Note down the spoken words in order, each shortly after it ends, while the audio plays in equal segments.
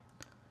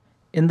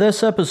In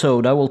this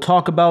episode, I will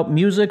talk about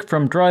music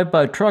from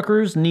Drive-By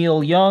Truckers,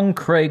 Neil Young,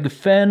 Craig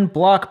Finn,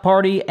 Block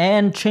Party,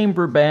 and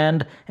Chamber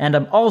Band, and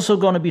I'm also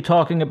going to be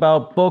talking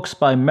about books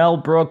by Mel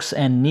Brooks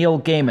and Neil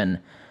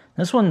Gaiman.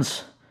 This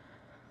one's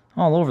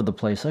all over the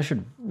place. I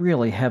should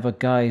really have a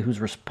guy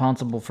who's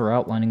responsible for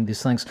outlining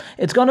these things.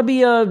 It's going to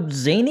be a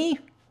zany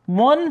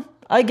one,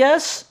 I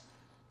guess.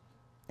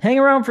 Hang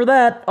around for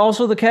that.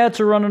 Also, the cats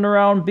are running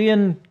around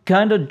being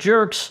kind of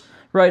jerks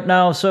right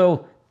now,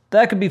 so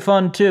that could be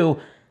fun too.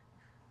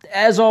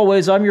 As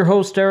always, I'm your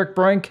host, Eric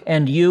Brink,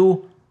 and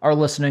you are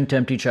listening to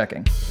Empty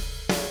Checking.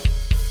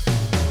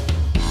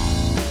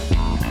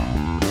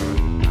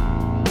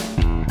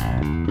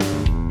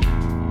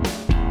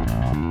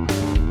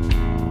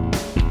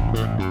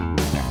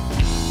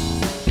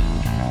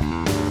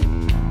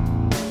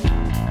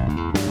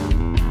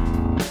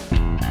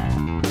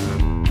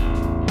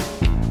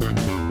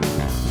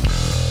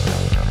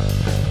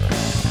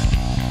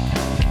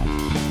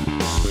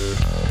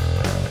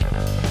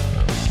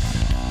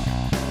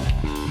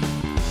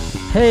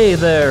 Hey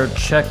there,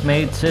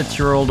 checkmates. It's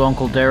your old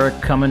Uncle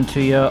Derek coming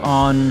to you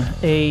on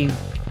a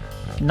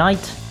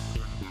night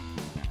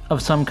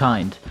of some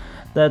kind.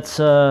 That's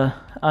I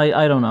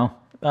don't know.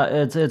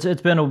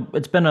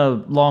 It's been a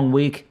long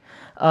week.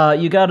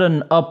 You got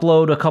an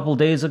upload a couple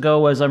days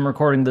ago as I'm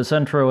recording this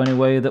intro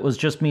anyway. That was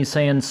just me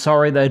saying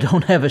sorry that I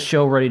don't have a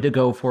show ready to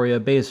go for you.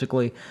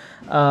 Basically,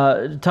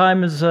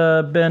 time has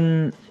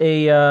been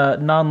a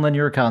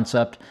non-linear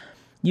concept.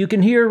 You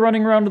can hear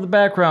running around in the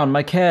background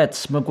my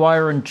cats,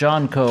 McGuire and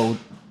Johnco.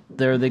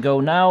 There they go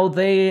now.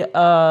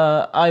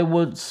 I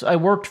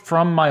worked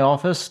from my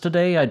office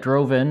today. I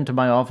drove into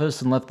my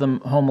office and left them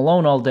home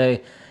alone all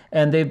day,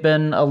 and they've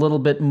been a little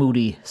bit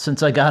moody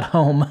since I got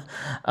home.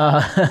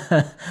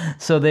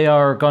 So they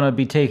are going to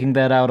be taking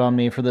that out on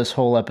me for this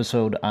whole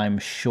episode, I'm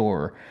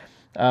sure.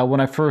 When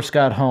I first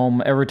got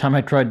home, every time I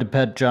tried to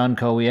pet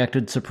Johnco, he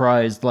acted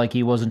surprised, like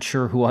he wasn't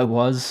sure who I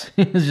was.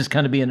 He was just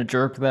kind of being a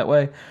jerk that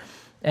way.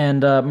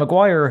 And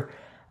McGuire,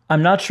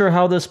 I'm not sure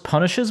how this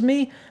punishes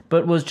me,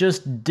 but was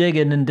just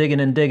digging in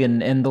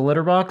the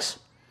litter box.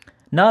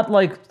 Not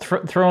like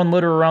throwing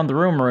litter around the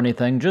room or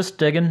anything, just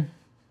digging.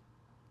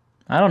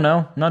 I don't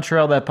know, not sure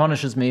how that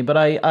punishes me, but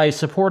I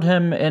support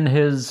him in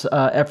his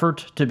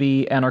effort to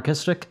be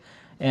anarchistic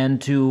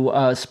and to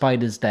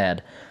spite his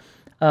dad.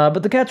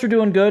 But the cats are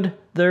doing good.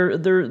 They're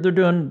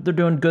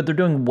doing good. They're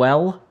doing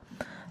well.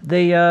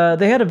 They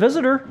had a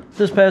visitor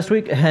this past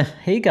week.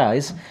 Hey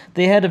guys,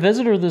 they had a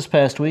visitor this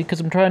past week because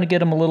I'm trying to get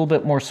them a little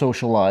bit more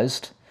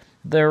socialized.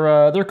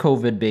 They're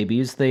COVID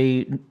babies.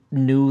 They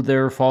knew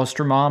their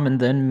foster mom and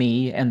then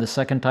me, and the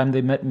second time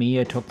they met me,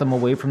 I took them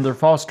away from their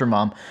foster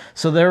mom.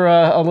 So they're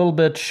a little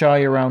bit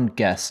shy around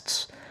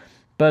guests.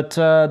 But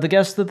the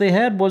guest that they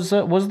had was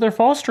their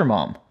foster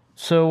mom.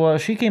 So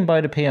she came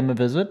by to pay him a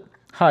visit.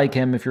 Hi,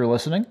 Kim, if you're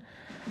listening.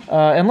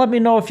 And let me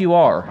know if you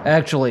are,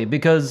 actually,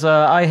 because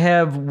I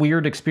have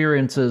weird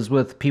experiences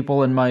with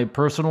people in my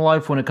personal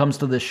life when it comes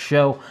to this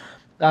show.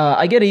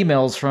 I get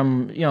emails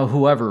from,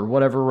 whatever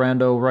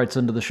rando writes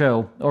into the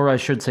show, or I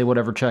should say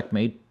whatever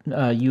checkmate.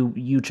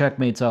 You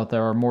checkmates out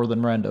there are more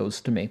than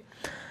randos to me.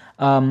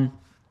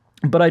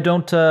 But I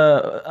don't,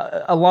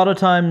 a lot of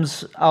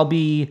times I'll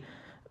be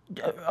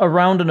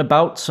around and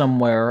about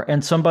somewhere,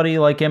 and somebody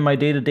like in my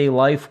day-to-day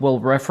life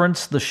will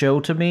reference the show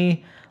to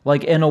me,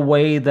 like in a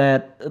way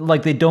that,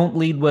 like, they don't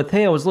lead with,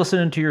 hey, I was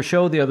listening to your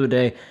show the other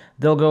day.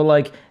 They'll go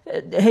like,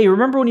 hey,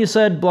 remember when you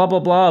said blah, blah,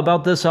 blah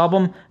about this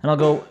album? And I'll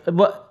go,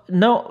 what?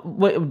 No,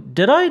 wait,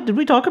 did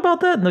we talk about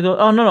that? And they'll go,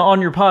 oh, no,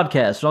 on your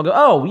podcast. And I'll go,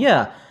 oh,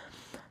 yeah.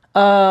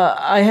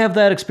 I have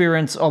that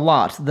experience a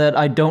lot, that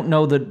I don't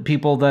know that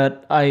people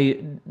that I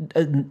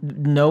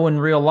know in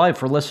real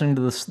life are listening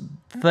to this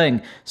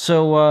thing.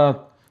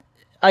 So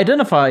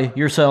identify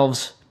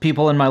yourselves,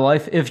 people in my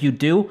life, if you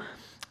do.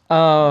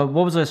 What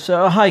was this?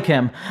 Hi,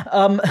 Kim.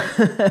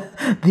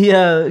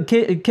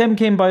 Kim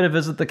came by to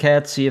visit the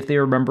cats, see if they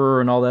remember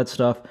her and all that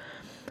stuff.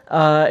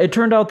 It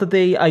turned out that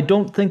I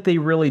don't think they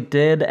really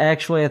did.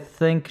 Actually, I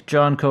think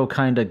Johnco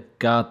kind of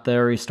got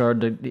there.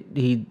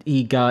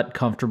 He got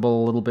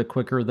comfortable a little bit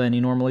quicker than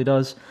he normally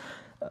does.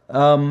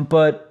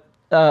 But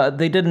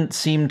they didn't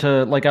seem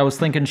to, like, I was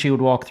thinking she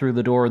would walk through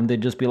the door and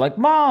they'd just be like,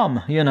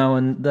 Mom,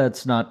 and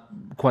that's not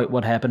quite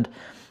what happened.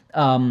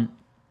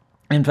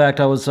 In fact,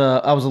 I was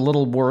a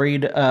little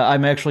worried.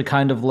 I'm actually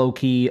kind of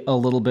low-key a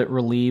little bit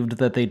relieved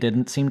that they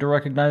didn't seem to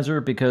recognize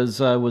her, because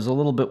I was a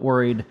little bit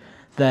worried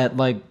that,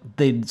 like,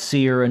 they'd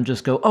see her and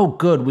just go, oh,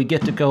 good, we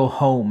get to go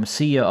home.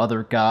 See ya,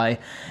 other guy.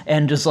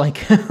 And just,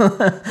 like,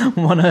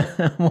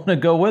 wanna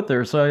go with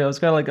her. So I was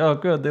kind of like, oh,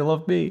 good, they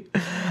love me.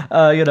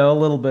 A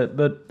little bit.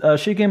 But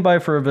she came by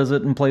for a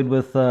visit and played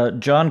with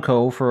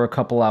Johnco for a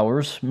couple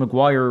hours.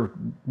 McGuire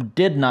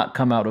did not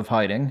come out of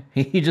hiding.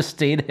 He just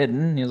stayed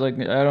hidden. He was like,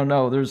 I don't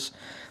know, there's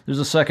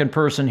a second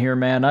person here,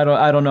 man. I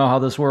don't know how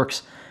this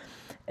works.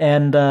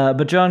 And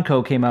but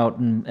Johnco came out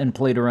and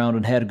played around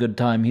and had a good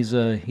time.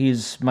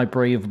 He's my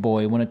brave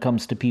boy when it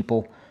comes to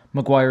people.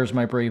 McGuire's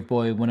my brave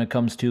boy when it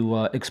comes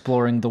to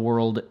exploring the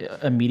world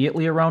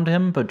immediately around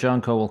him, but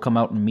Jonko will come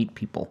out and meet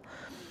people.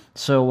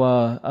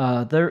 So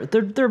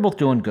they're both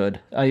doing good.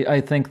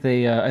 I think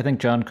I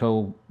think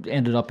Jonko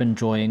ended up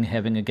enjoying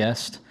having a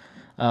guest.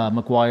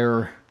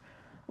 McGuire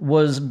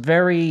was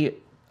very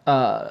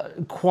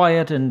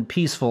quiet and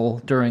peaceful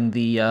during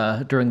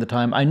the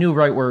time. I knew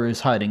right where he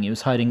was hiding. He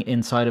was hiding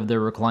inside of their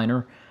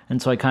recliner,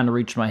 and so I kind of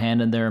reached my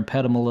hand in there and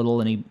pet him a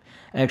little, and he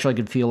actually I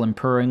could feel him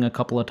purring a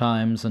couple of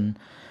times, and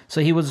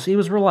so he was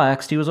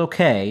relaxed. He was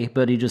okay,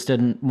 but he just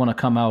didn't want to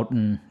come out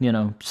and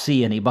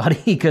see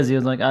anybody because he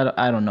was like,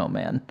 I don't know,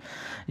 man.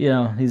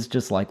 He's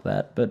just like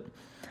that, but.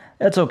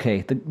 That's okay.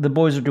 The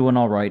boys are doing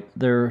all right.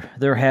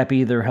 They're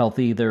happy. They're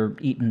healthy. They're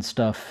eating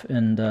stuff,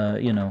 and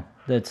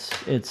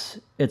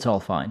it's all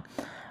fine.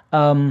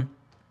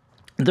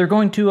 They're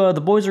going to the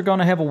boys are going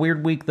to have a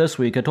weird week this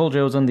week. I told you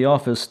I was in the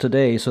office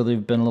today, so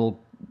they've been a little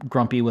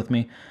grumpy with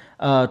me.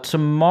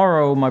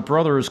 Tomorrow, my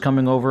brother is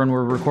coming over, and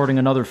we're recording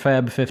another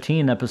Fab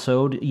 15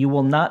 episode. You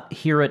will not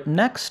hear it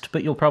next,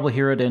 but you'll probably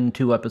hear it in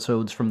 2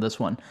 episodes from this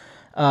one.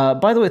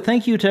 By the way,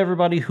 thank you to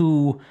everybody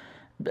who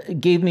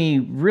gave me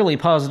really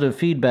positive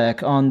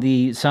feedback on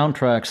the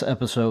soundtracks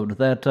episode.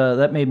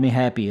 That made me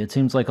happy. It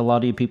seems like a lot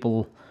of you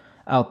people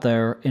out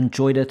there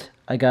enjoyed it.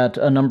 I got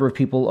a number of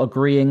people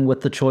agreeing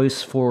with the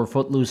choice for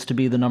Footloose to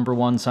be the number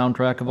 1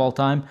 soundtrack of all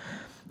time.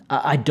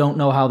 I don't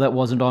know how that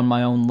wasn't on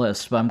my own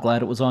list, but I'm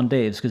glad it was on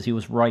Dave's because he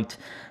was right.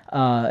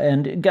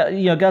 And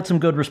got some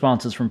good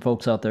responses from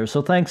folks out there.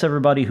 So thanks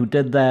everybody who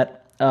did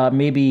that.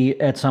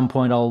 Maybe at some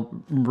point I'll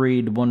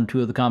read 1 or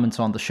 2 of the comments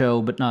on the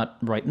show, but not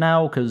right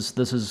now because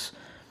this is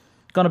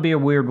going to be a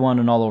weird one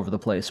and all over the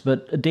place.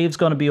 But Dave's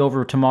going to be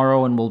over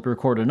tomorrow, and we'll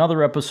record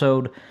another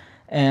episode.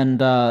 And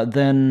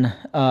then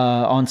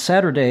on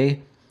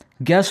Saturday,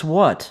 guess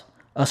what?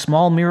 A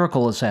small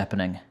miracle is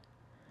happening.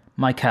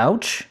 My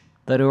couch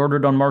that I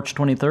ordered on March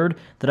 23rd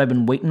that I've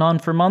been waiting on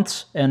for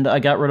months, and I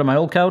got rid of my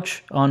old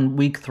couch on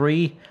week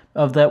 3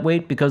 of that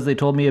wait because they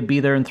told me it'd be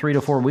there in 3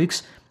 to 4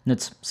 weeks, and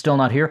it's still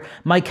not here.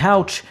 My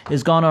couch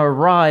is going to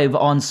arrive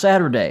on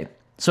Saturday.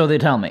 So they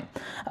tell me.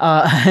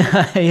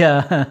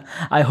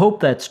 I hope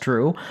that's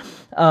true.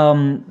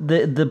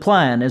 The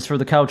plan is for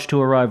the couch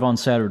to arrive on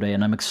Saturday,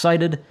 and I'm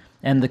excited.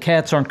 And the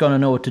cats aren't going to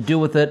know what to do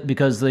with it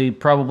because they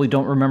probably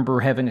don't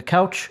remember having a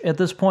couch at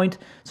this point.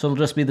 So it'll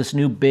just be this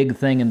new big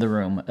thing in the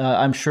room.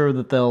 I'm sure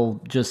that they'll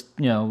just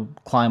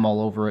climb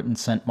all over it and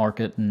scent mark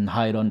it and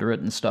hide under it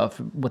and stuff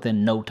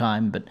within no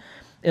time. But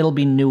it'll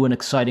be new and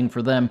exciting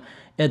for them.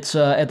 It's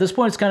at this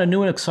point it's kind of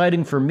new and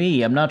exciting for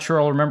me. I'm not sure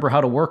I'll remember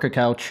how to work a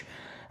couch.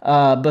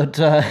 But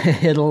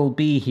it'll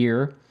be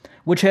here,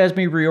 which has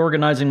me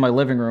reorganizing my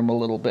living room a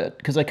little bit,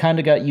 because I kind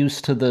of got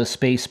used to the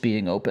space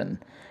being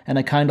open, and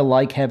I kind of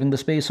like having the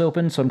space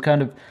open, so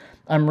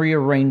I'm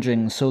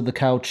rearranging so the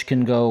couch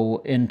can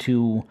go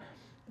into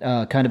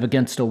kind of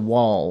against a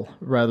wall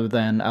rather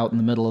than out in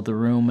the middle of the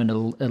room, and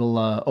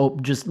it'll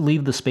just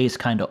leave the space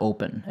kind of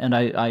open, and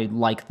I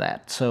like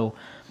that, so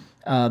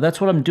that's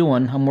what I'm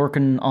doing. I'm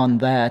working on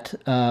that,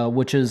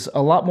 which is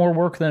a lot more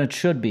work than it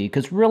should be,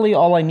 because really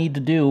all I need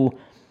to do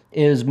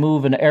is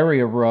move an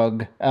area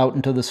rug out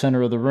into the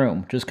center of the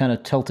room. Just kind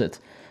of tilt it.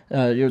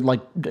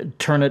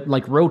 Turn it,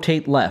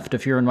 rotate left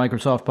if you're in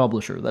Microsoft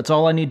Publisher. That's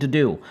all I need to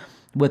do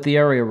with the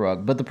area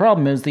rug. But the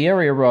problem is the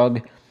area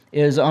rug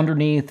is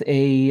underneath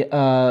a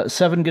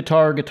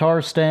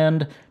 7-guitar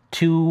stand,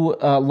 2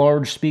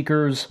 large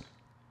speakers,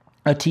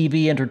 a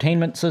TV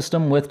entertainment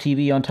system with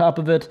TV on top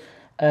of it,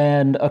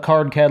 and a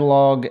card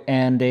catalog,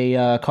 and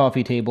a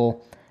coffee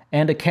table,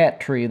 and a cat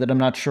tree that I'm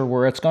not sure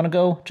where it's going to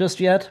go just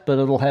yet, but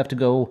it'll have to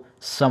go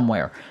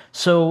somewhere.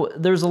 So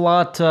there's a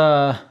lot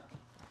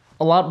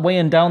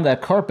weighing down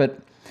that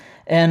carpet,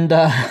 and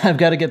I've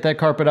got to get that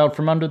carpet out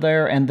from under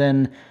there, and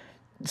then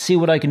see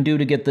what I can do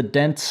to get the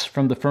dents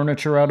from the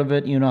furniture out of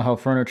it. You know how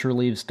furniture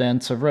leaves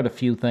dents. I've read a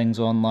few things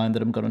online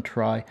that I'm going to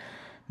try,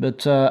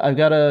 but I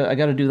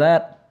gotta do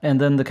that, and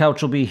then the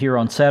couch will be here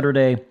on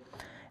Saturday.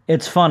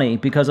 It's funny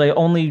because I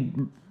only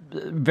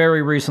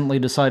very recently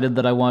decided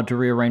that I wanted to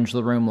rearrange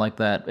the room like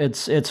that.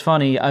 It's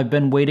funny. I've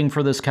been waiting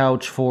for this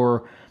couch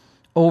for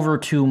over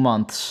 2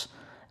 months,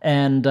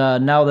 and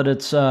now that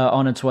it's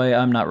on its way,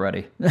 I'm not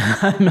ready.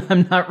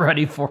 I'm not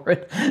ready for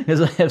it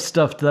because I have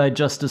stuff that I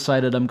just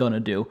decided I'm going to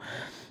do.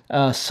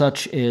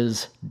 Such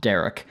is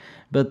Derek.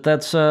 But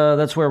that's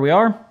where we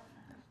are.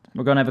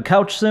 We're going to have a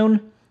couch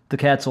soon. The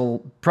cats will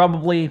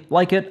probably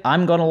like it.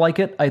 I'm going to like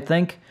it, I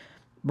think.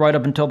 Right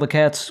up until the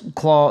cats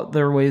claw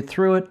their way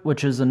through it,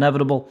 which is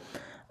inevitable.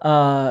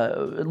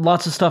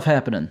 Lots of stuff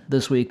happening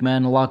this week,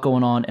 man. A lot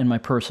going on in my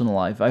personal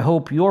life. I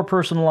hope your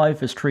personal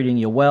life is treating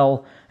you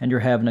well, and you're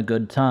having a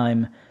good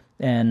time,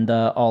 and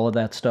all of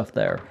that stuff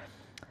there.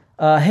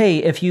 Hey,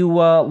 if you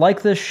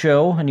like this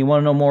show and you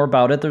want to know more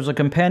about it, there's a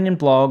companion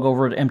blog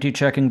over at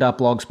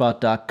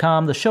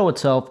emptychecking.blogspot.com. The show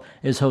itself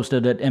is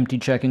hosted at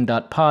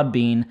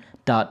emptychecking.podbean.com.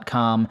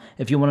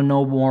 If you want to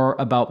know more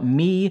about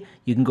me,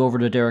 you can go over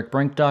to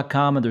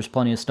derekbrink.com, and there's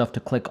plenty of stuff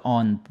to click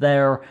on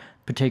there.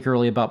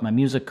 particularly about my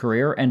music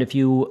career. And if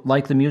you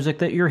like the music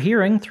that you're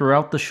hearing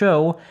throughout the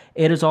show,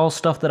 it is all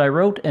stuff that I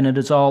wrote, and it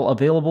is all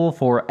available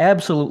for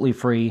absolutely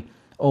free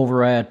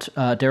over at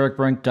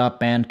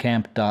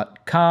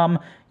derekbrink.bandcamp.com.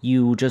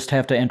 You just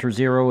have to enter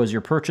 0 as your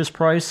purchase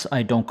price.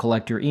 I don't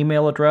collect your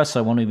email address.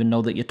 I won't even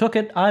know that you took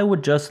it. I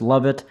would just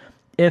love it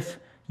if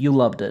you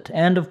loved it.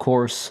 And of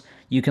course,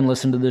 you can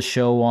listen to this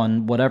show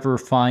on whatever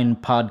fine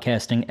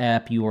podcasting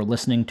app you are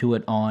listening to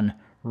it on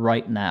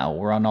right now.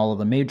 We're on all of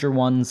the major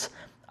ones,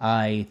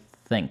 I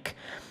think.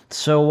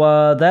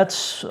 So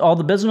that's all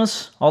the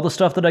business, all the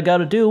stuff that I got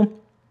to do.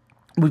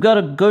 We've got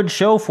a good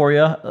show for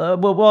you.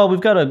 Well,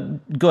 we've got a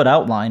good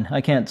outline.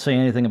 I can't say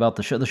anything about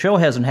the show. The show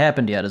hasn't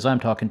happened yet as I'm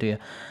talking to you.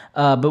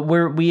 But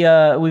we've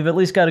at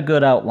least got a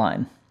good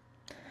outline.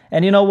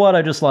 And you know what?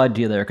 I just lied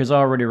to you there because I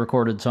already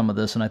recorded some of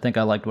this and I think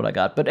I liked what I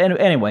got. But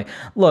anyway,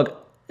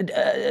 look,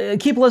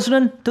 keep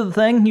listening to the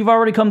thing. You've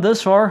already come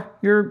this far.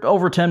 You're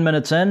over 10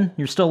 minutes in.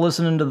 You're still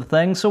listening to the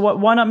thing. So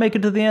why not make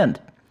it to the end?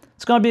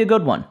 It's going to be a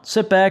good one.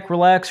 Sit back,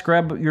 relax,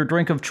 grab your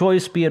drink of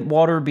choice, be it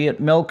water, be it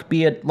milk,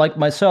 be it, like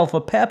myself,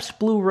 a Pabst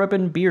Blue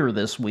Ribbon beer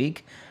this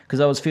week, because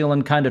I was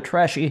feeling kind of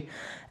trashy,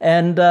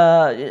 and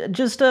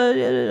just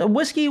a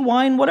whiskey,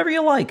 wine, whatever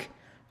you like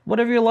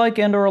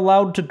and are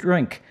allowed to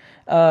drink.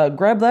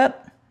 Grab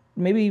that,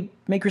 maybe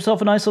make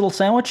yourself a nice little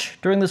sandwich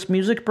during this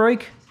music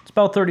break. It's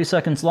about 30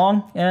 seconds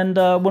long, and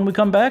when we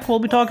come back, we'll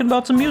be talking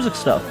about some music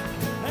stuff.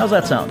 How's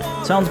that sound?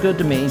 Sounds good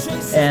to me,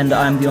 and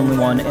I'm the only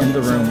one in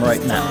the room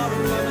right now.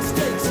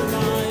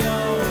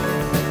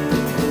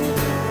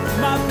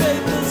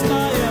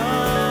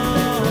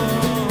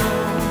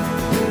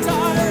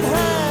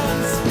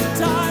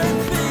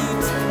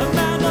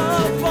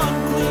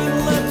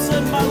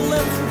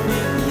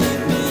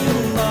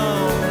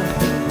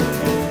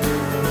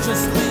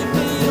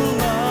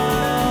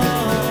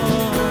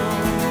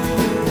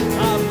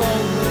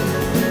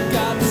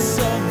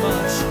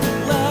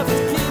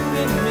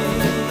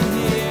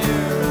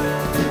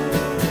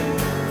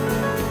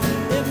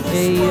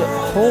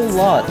 A whole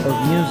lot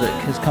of music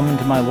has come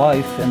into my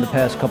life in the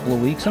past couple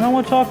of weeks, and I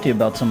want to talk to you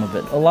about some of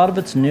it. A lot of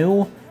it's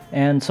new,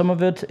 and some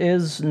of it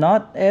is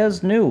not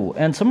as new,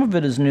 and some of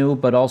it is new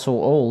but also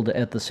old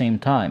at the same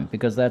time,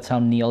 because that's how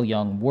Neil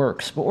Young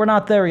works. But we're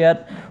not there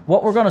yet.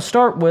 What we're going to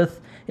start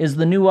with is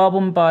the new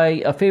album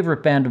by a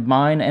favorite band of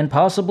mine, and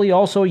possibly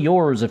also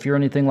yours if you're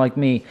anything like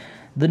me.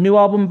 The new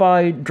album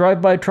by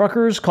Drive-By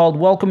Truckers called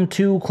Welcome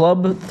to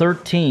Club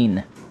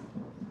 13.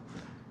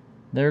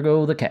 There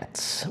go the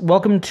cats.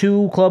 Welcome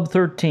to Club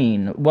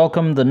 13.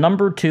 Welcome the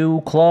number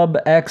 2 Club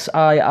XIII.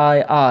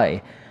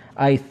 I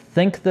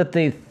think that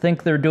they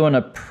think they're doing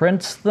a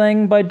Prince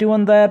thing by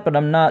doing that, but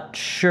I'm not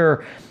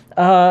sure.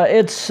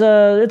 It's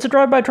a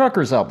Drive-By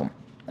Truckers album.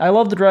 I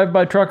love the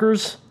Drive-By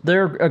Truckers.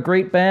 They're a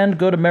great band,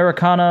 good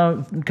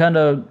Americana, kind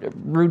of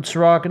roots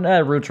rock.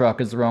 Roots rock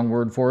is the wrong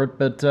word for it,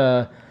 but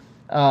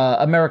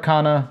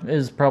Americana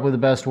is probably the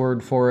best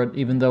word for it,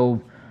 even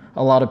though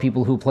a lot of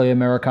people who play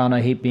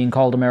Americana hate being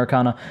called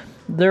Americana.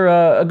 They're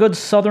a good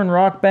southern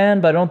rock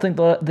band, but I don't think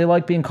they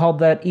like being called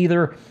that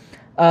either.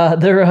 But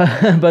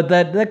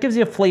that gives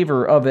you a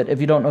flavor of it if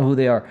you don't know who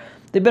they are.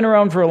 They've been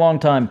around for a long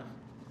time.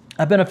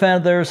 I've been a fan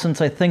of theirs since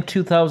I think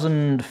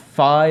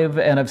 2005,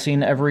 and I've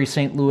seen every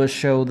St. Louis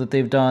show that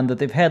they've done, that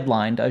they've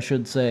headlined, I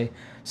should say,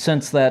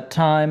 since that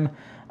time.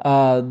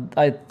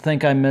 I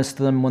think I missed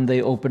them when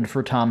they opened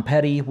for Tom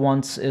Petty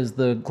once, is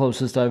the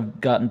closest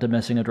I've gotten to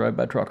missing a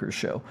Drive-By Truckers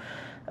show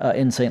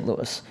in St.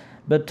 Louis.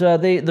 But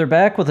they're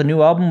back with a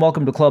new album,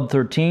 Welcome to Club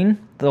 13.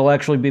 They'll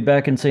actually be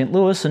back in St.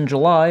 Louis in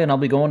July, and I'll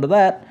be going to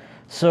that.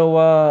 So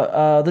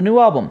the new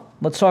album.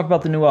 Let's talk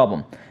about the new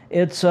album.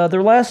 It's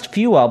their last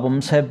few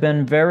albums have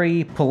been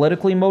very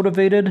politically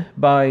motivated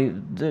by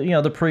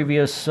the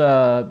previous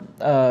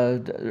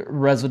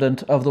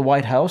resident of the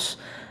White House.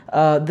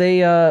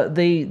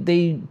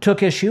 They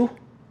took issue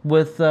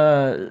with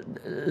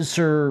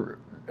Sir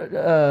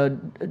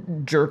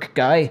Jerk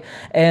guy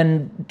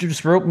and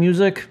just wrote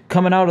music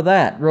coming out of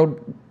that.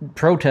 Wrote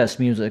protest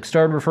music.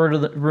 Started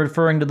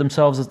referring to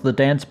themselves as the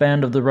dance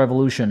band of the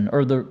revolution,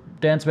 or the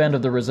dance band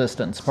of the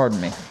resistance. Pardon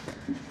me.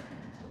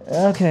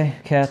 Okay,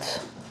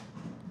 cats.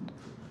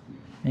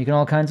 Making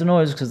all kinds of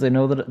noise because they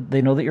know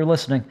that you're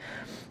listening.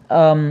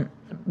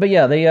 But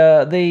yeah,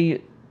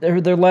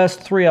 their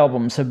last 3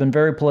 albums have been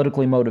very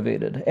politically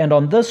motivated, and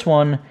on this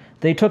one,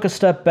 they took a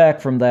step back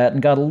from that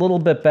and got a little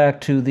bit back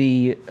to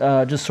the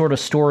just sort of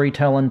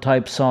storytelling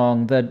type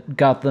song that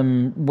got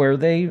them where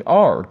they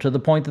are, to the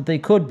point that they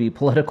could be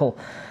political.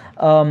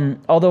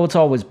 Although it's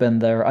always been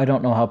there. I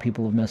don't know how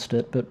people have missed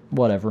it, but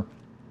whatever.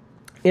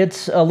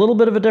 It's a little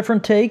bit of a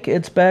different take.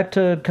 It's back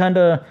to kind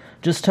of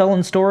just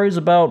telling stories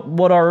about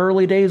what our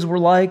early days were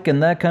like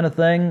and that kind of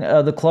thing.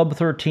 The Club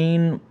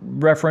 13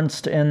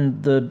 referenced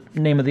in the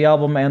name of the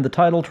album and the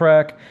title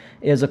track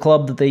is a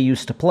club that they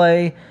used to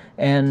play,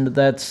 and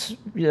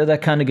that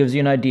kind of gives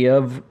you an idea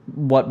of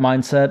what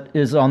mindset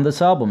is on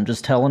this album,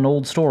 just telling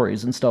old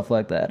stories and stuff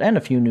like that, and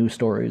a few new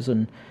stories.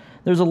 And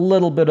there's a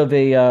little bit of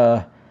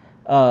a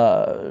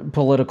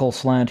political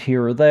slant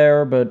here or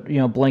there, but,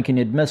 blink and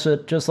you'd miss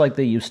it, just like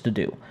they used to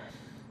do.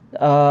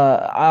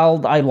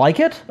 I like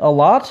it a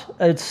lot.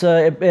 It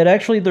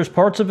actually, there's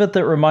parts of it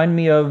that remind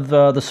me of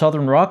the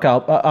Southern Rock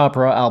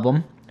Opera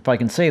album, if I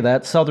can say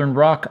that, Southern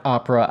Rock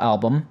Opera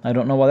album. I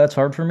don't know why that's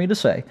hard for me to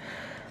say.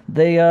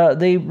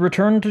 They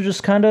return to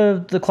just kind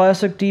of the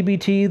classic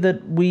DBT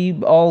that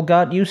we all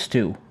got used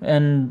to,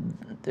 and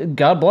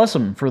God bless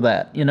them for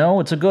that.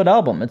 It's a good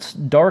album. It's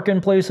dark in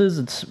places,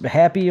 it's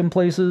happy in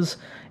places,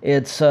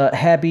 it's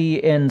happy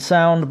in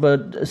sound,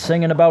 but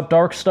singing about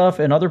dark stuff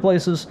in other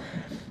places.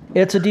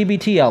 It's a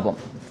DBT album,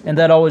 and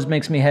that always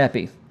makes me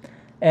happy.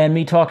 And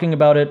me talking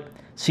about it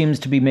seems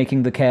to be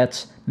making the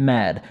cats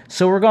mad.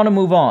 So we're going to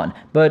move on.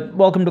 But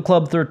welcome to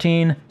Club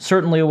 13.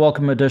 Certainly a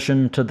welcome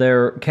addition to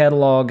their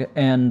catalog,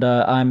 and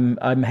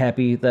I'm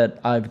happy that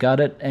I've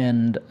got it,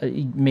 and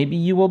maybe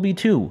you will be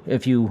too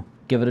if you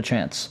give it a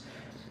chance.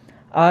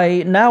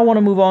 I now want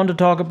to move on to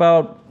talk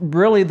about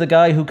really the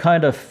guy who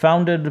kind of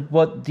founded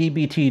what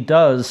DBT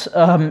does,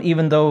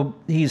 even though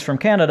he's from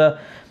Canada,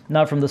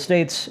 not from the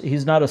States.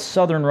 He's not a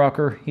Southern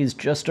rocker. He's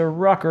just a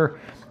rocker,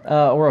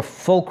 or a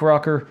folk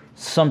rocker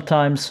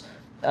sometimes.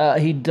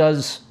 He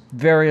does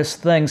various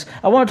things.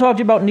 I want to talk to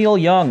you about Neil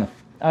Young.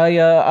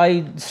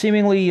 I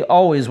seemingly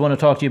always want to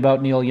talk to you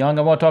about Neil Young.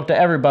 I want to talk to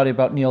everybody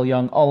about Neil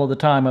Young all of the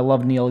time. I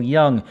love Neil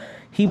Young.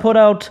 He put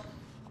out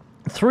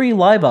 3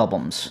 live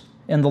albums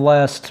in the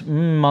last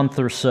month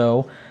or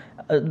so.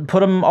 Put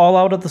them all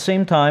out at the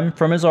same time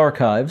from his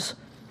archives.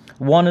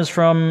 One is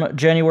from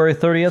January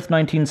 30th,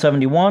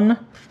 1971.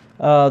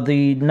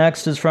 The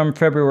next is from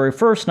February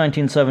 1st,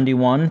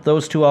 1971.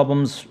 Those 2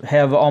 albums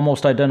have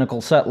almost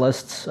identical set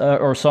lists,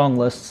 or song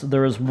lists.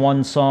 There is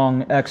 1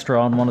 song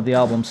extra on one of the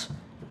albums.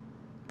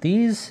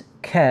 These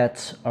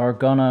cats are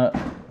gonna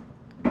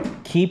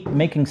keep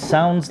making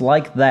sounds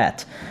like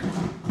that.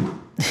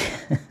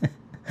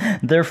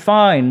 They're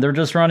fine. They're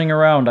just running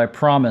around, I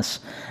promise.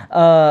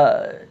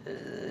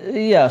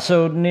 Yeah,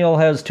 so Neil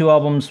has 2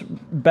 albums,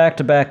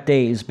 back-to-back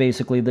days,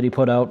 basically, that he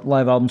put out,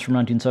 live albums from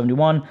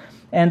 1971.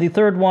 And the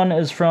third one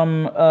is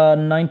from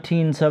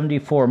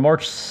 1974,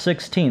 March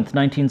 16th,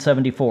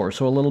 1974,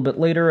 so a little bit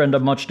later and a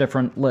much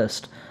different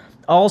list.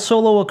 All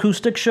solo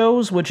acoustic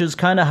shows, which is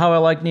kind of how I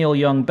like Neil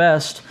Young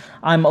best.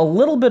 I'm a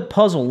little bit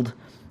puzzled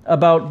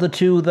about the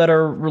 2 that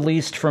are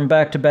released from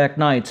back-to-back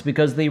nights,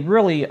 because they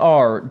really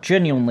are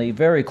genuinely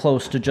very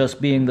close to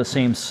just being the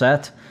same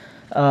set,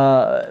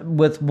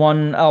 with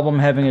one album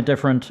having a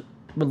different,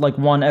 like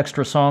 1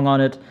 extra song on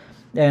it,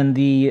 and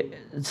the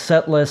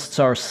set lists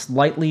are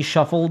slightly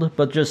shuffled,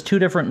 but just 2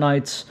 different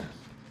nights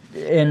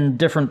in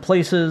different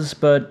places,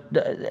 but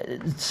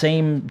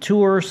same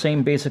tour,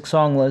 same basic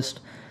song list.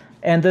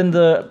 And then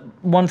the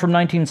one from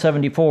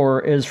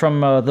 1974 is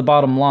from the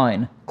Bottom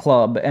Line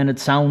Club, and it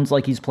sounds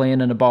like he's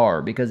playing in a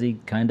bar, because he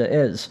kind of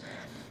is.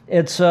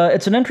 It's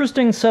an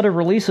interesting set of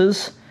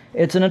releases.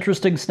 It's an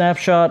interesting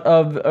snapshot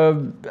of a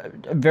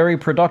very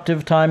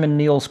productive time in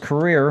Neil's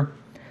career.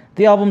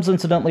 The albums,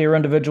 incidentally, are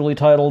individually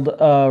titled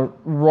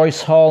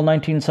Royce Hall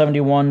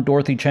 1971,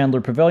 Dorothy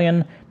Chandler Pavilion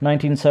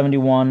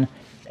 1971,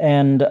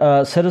 and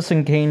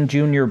Citizen Kane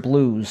Jr.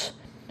 Blues,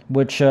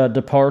 which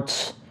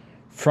departs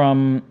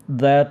from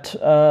that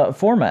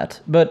format.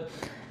 But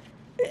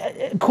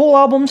cool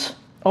albums.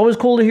 Always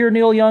cool to hear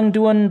Neil Young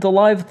doing the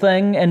live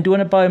thing and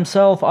doing it by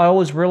himself. I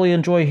always really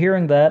enjoy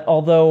hearing that,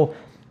 although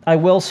I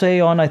will say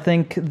on, I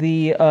think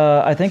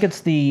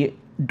it's the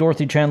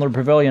Dorothy Chandler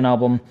Pavilion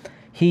album,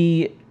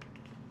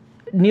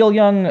 Neil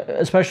Young,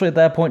 especially at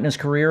that point in his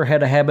career,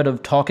 had a habit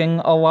of talking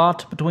a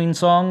lot between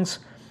songs,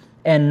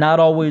 and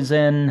not always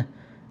in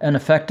an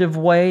effective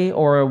way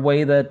or a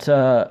way that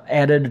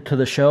added to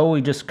the show.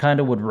 He just kind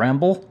of would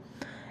ramble,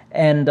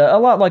 and a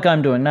lot like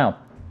I'm doing now.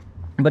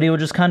 But he would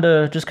just kind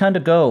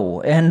of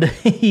go, and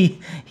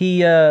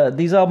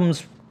these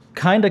albums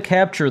kind of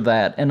capture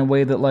that in a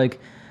way that,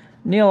 like,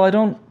 Neil, I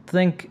don't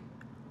think.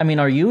 I mean,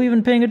 are you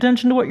even paying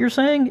attention to what you're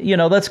saying?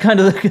 That's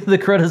kind of the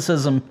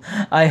criticism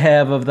I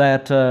have of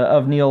that,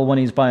 of Neil when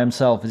he's by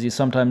himself, is he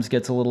sometimes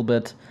gets a little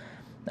bit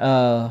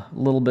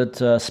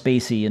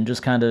spacey and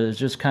just kind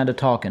of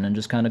talking and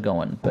just kind of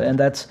going. And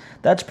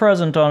that's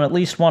present on at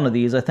least one of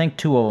these. I think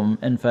 2 of them,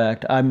 in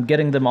fact. I'm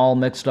getting them all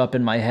mixed up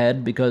in my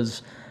head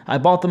because I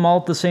bought them all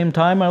at the same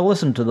time. I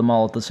listened to them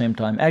all at the same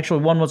time.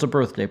 Actually, one was a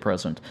birthday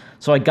present,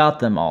 so I got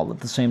them all at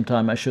the same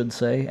time, I should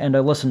say, and I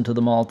listened to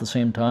them all at the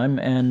same time,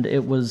 and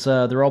it was,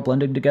 they're all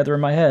blending together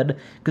in my head,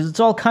 because it's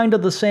all kind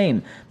of the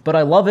same, but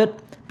I love it,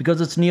 because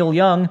it's Neil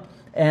Young,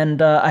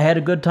 and I had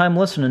a good time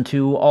listening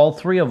to all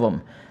 3 of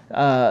them.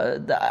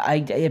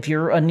 If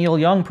you're a Neil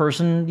Young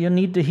person, you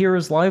need to hear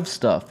his live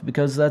stuff,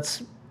 because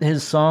that's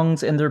his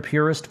songs in their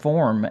purest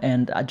form,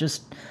 and I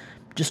just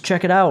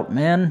check it out,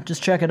 man.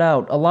 Just check it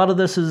out. A lot of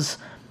this is,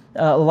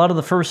 a lot of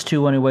the first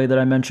 2, anyway, that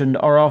I mentioned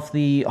are off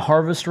the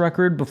Harvest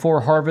record before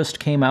Harvest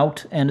came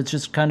out, and it's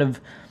just kind of,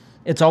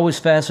 it's always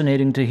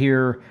fascinating to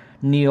hear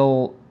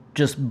Neil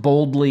just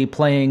boldly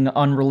playing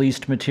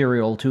unreleased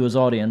material to his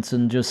audience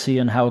and just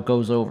seeing how it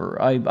goes over.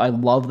 I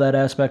love that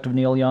aspect of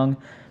Neil Young,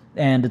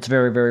 and it's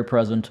very, very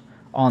present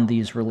on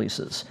these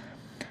releases.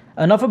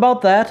 Enough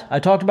about that. I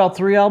talked about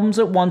 3 albums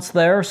at once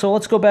there, so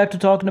let's go back to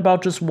talking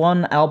about just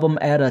one album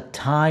at a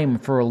time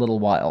for a little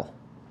while.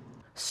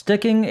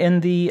 Sticking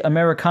in the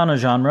Americana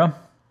genre,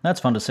 that's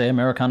fun to say,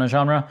 Americana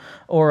genre,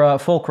 or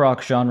folk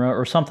rock genre,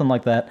 or something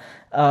like that,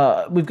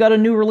 we've got a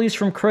new release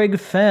from Craig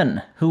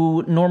Finn,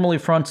 who normally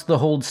fronts the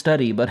Hold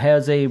Steady, but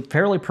has a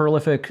fairly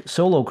prolific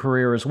solo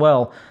career as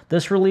well.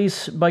 This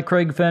release by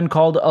Craig Finn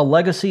called A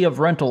Legacy of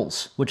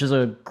Rentals, which is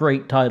a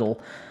great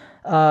title.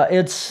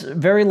 It's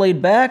very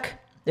laid back.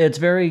 It's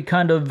very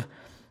kind of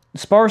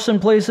sparse in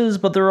places,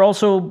 but there are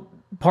also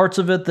parts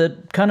of it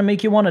that kind of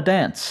make you want to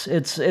dance.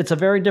 It's a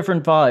very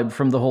different vibe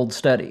from the Hold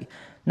Steady.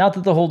 Not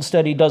that the Hold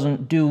Steady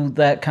doesn't do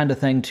that kind of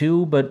thing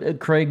too, but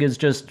Craig is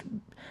just,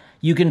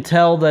 you can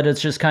tell that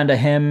it's just kind of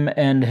him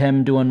and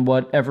him doing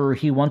whatever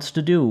he wants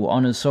to do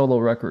on his solo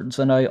records,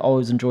 and I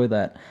always enjoy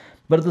that.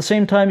 But at the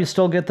same time, you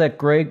still get that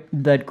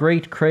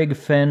great Craig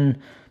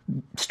Finn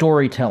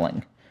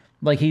storytelling.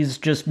 Like, he's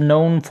just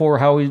known for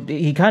how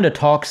he kind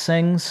of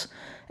sings,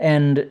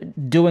 and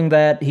doing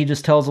that, he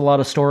just tells a lot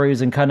of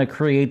stories and kind of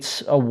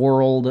creates a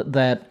world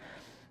that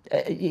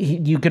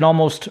you can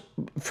almost,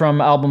 from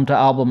album to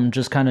album,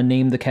 just kind of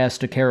name the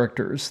cast of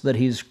characters that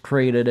he's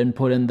created and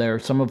put in there,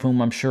 some of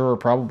whom I'm sure are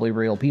probably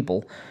real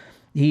people.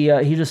 He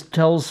just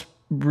tells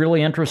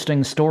really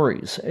interesting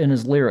stories in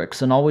his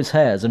lyrics, and always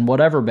has, in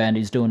whatever band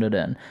he's doing it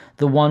in.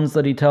 The ones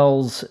that he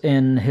tells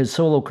in his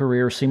solo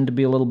career seem to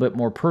be a little bit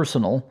more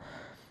personal.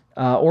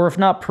 Or if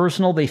not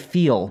personal, they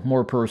feel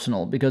more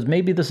personal, because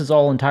maybe this is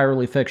all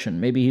entirely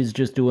fiction. Maybe he's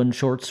just doing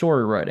short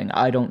story writing.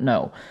 I don't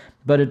know.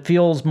 But it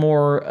feels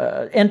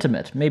more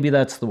intimate. Maybe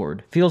that's the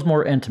word. Feels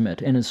more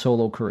intimate in his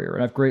solo career,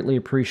 and I've greatly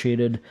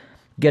appreciated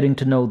getting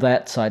to know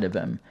that side of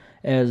him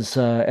as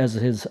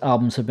his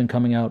albums have been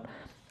coming out.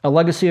 A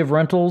Legacy of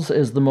Rentals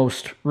is the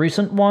most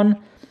recent one.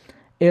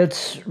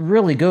 It's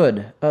really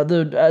good.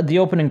 The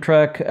opening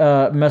track,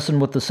 Messing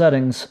with the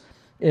Settings,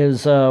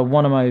 is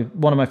one of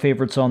my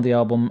favorites on the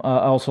album. I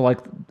also like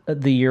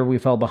The Year We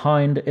Fell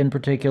Behind in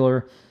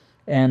particular,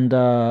 and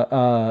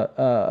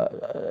A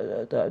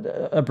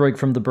Break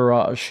from the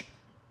Barrage.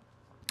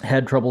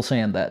 Had trouble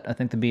saying that. I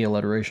think the B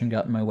alliteration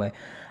got in my way.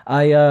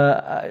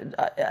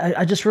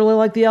 I just really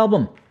like the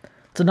album.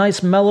 It's a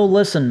nice mellow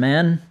listen,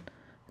 man.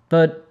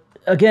 But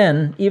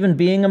again, even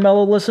being a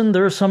mellow listen,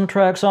 there are some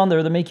tracks on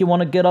there that make you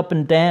want to get up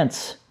and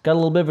dance. Got a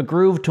little bit of a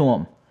groove to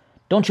them.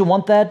 Don't you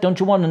want that? Don't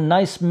you want a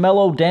nice,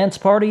 mellow dance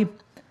party?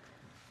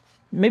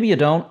 Maybe you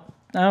don't.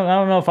 I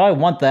don't know if I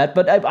want that,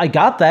 but I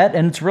got that,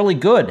 and it's really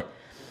good.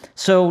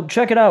 So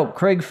check it out,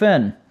 Craig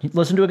Finn.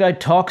 Listen to a guy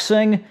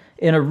sing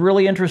in a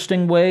really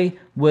interesting way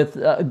with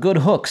good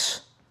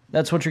hooks.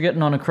 That's what you're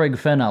getting on a Craig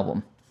Finn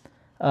album.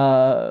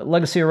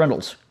 Legacy of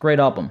Rentals, great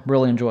album.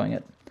 Really enjoying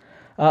it.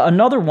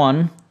 Another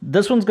one,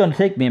 this one's going to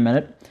take me a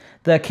minute,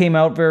 that came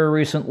out very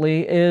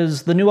recently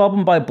is the new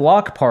album by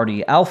Bloc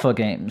Party, Alpha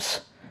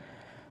Games.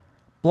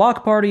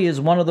 Bloc Party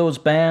is one of those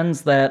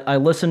bands that I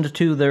listened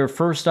to their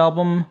first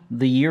album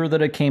the year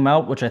that it came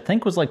out, which I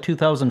think was like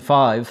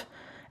 2005,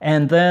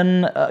 and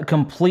then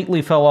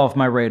completely fell off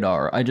my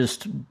radar. I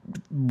just,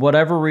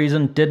 whatever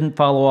reason, didn't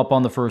follow up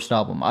on the first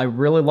album. I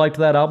really liked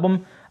that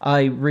album.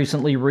 I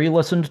recently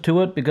re-listened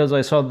to it because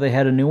I saw that they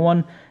had a new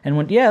one, and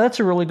went, yeah, that's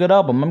a really good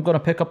album. I'm going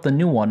to pick up the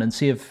new one and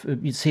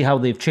see how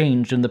they've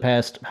changed in the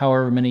past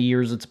however many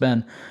years it's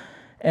been.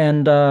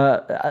 And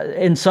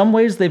in some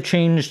ways, they've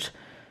changed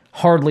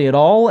hardly at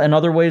all, and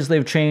other ways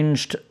they've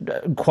changed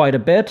quite a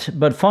bit,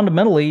 but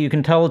fundamentally you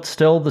can tell it's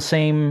still the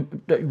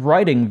same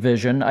writing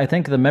vision. I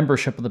think the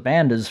membership of the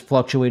band has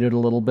fluctuated a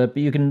little bit,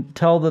 but you can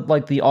tell that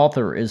like the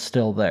author is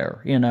still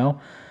there, you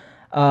know?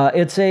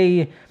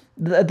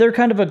 They're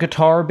kind of a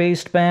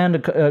guitar-based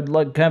band,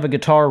 like kind of a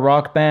guitar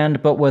rock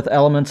band, but with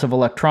elements of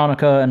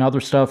electronica and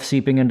other stuff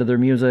seeping into their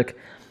music.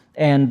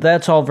 And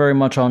that's all very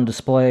much on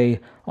display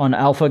on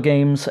Alpha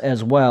Games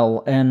as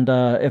well. And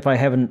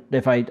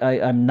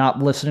I'm not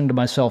listening to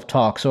myself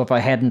talk, so if I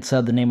hadn't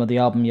said the name of the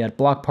album yet,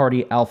 Bloc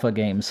Party Alpha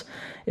Games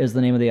is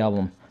the name of the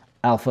album.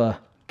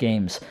 Alpha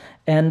Games.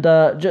 And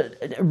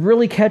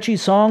really catchy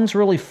songs,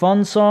 really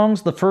fun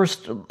songs. The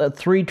first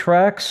 3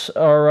 tracks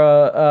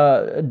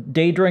are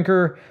Day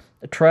Drinker,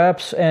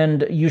 Traps,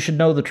 and You Should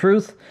Know the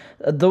Truth.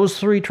 Those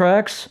 3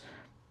 tracks,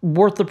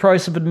 worth the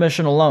price of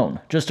admission alone.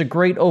 Just a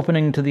great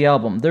opening to the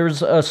album.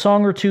 There's a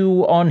song or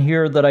two on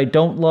here that I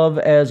don't love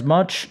as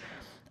much.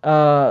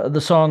 The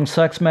song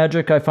Sex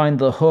Magic, I find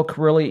the hook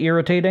really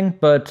irritating,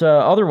 but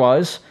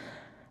otherwise,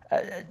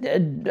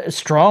 a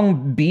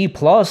strong B+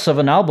 of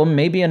an album,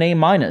 maybe an A-.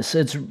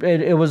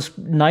 It was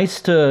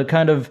nice to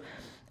kind of...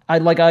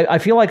 I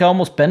feel like I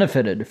almost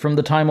benefited from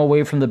the time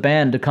away from the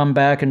band to come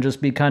back and just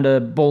be kind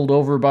of bowled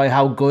over by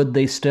how good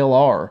they still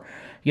are.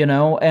 You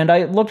know, and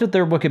I looked at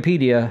their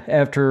Wikipedia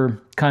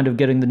after kind of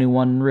getting the new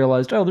one and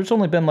realized, oh, there's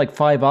only been like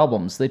 5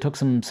 albums. They took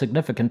some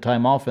significant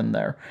time off in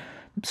there.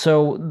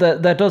 So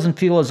that doesn't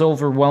feel as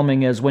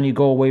overwhelming as when you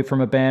go away from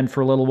a band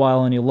for a little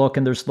while and you look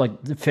and there's like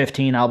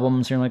 15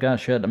 albums. You're like, oh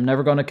shit, I'm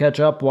never going to catch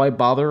up. Why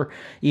bother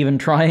even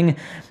trying?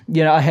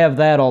 I have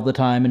that all the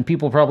time, and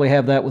people probably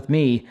have that with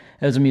me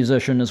as a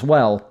musician as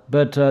well.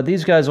 But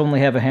these guys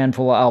only have a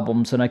handful of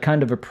albums, and I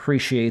kind of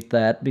appreciate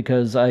that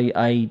because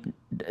I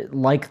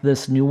like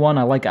this new one.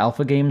 I like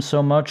Alpha Games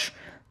so much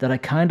that I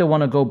kind of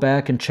want to go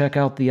back and check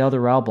out the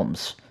other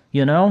albums,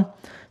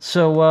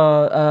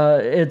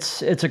 So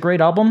it's a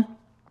great album.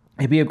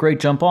 It'd be a great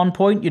jump-on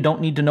point. You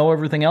don't need to know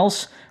everything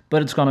else,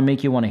 but it's going to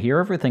make you want to hear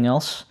everything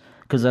else,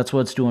 because that's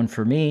what it's doing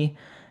for me.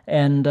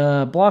 And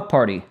Bloc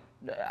Party,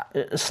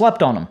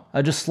 slept on them.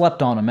 I just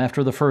slept on them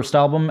after the first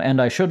album,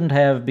 and I shouldn't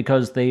have,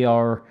 because they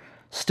are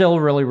still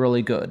really,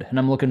 really good. And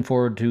I'm looking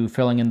forward to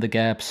filling in the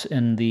gaps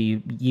in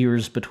the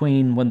years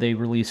between when they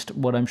released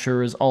what I'm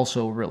sure is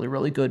also really,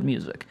 really good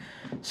music.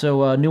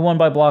 So, new one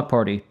by Bloc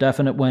Party.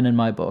 Definite win in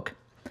my book.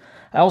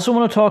 I also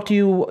want to talk to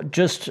you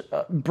just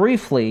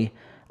briefly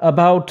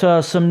about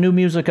some new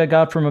music I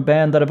got from a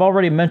band that I've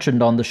already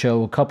mentioned on the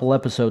show a couple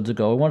episodes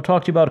ago. I want to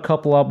talk to you about a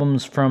couple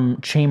albums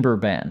from Chamber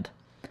Band.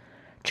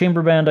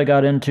 Chamber Band I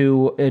got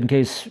into, in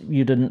case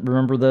you didn't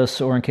remember this,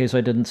 or in case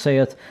I didn't say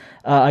it,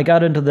 I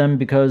got into them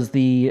because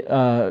the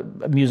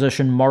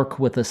musician Mark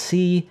with a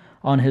C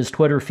on his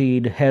Twitter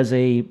feed has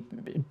a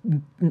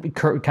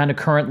kind of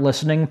current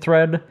listening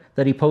thread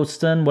that he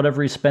posts in,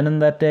 whatever he's spending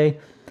that day.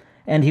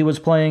 And he was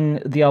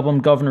playing the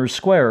album Governor's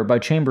Square by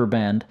Chamber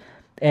Band,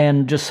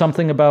 and just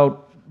something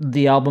about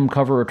the album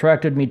cover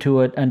attracted me to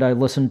it, and I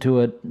listened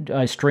to it,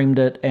 I streamed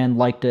it, and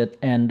liked it,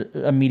 and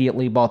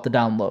immediately bought the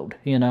download,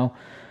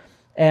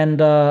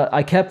 And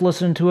I kept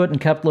listening to it, and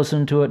kept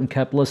listening to it, and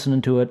kept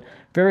listening to it.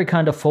 Very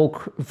kind of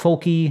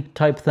folky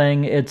type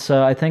thing. It's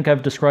I think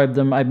I've described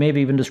them, I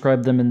maybe even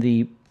described them in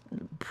the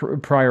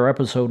prior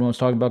episode when I was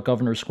talking about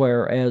Governor's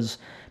Square as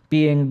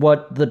being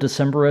what the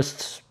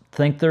Decemberists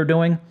think they're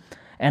doing.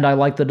 And I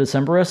like the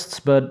Decemberists,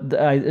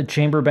 but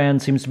Chamber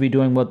Band seems to be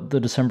doing what the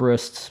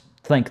Decemberists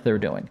think they're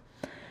doing.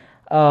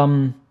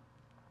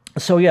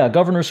 So yeah,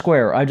 Governor's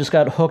Square. I just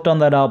got hooked on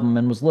that album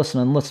and was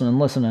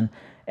listening.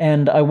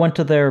 And I went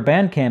to their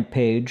Bandcamp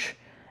page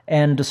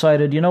and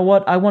decided, you know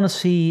what, I want to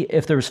see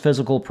if there's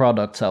physical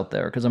products out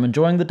there, because I'm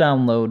enjoying the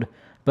download,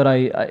 but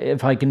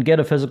if I can get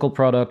a physical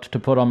product to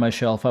put on my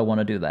shelf, I want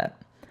to do that.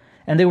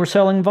 And they were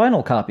selling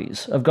vinyl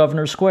copies of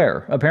Governor's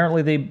Square.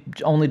 Apparently they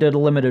only did a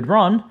limited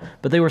run,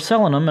 but they were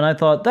selling them, and I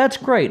thought, that's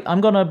great,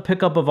 I'm going to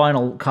pick up a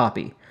vinyl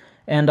copy.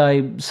 And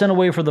I sent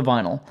away for the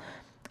vinyl.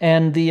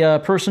 And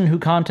the person who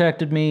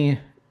contacted me,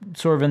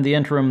 sort of in the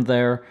interim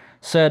there,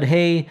 said,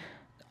 hey,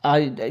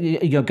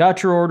 you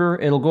got your order,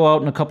 it'll go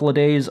out in a couple of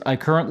days, I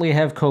currently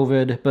have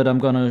COVID, but I'm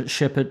going to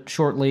ship it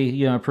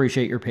shortly,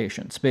 appreciate your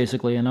patience,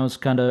 basically. And I was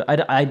kind of,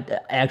 I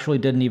actually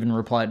didn't even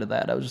reply to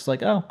that. I was just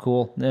like, oh,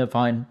 cool, yeah,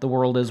 fine, the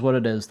world is what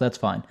it is, that's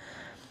fine.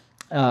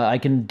 I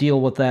can deal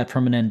with that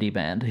from an indie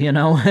band,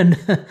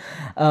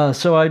 And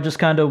so I just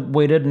kind of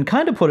waited and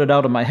kind of put it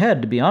out of my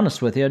head, to be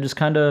honest with you. I just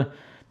kind of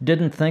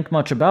didn't think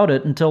much about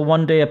it until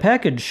one day a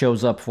package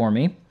shows up for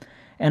me,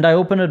 and I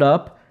open it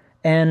up,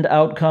 and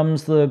out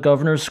comes the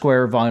Governor's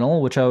Square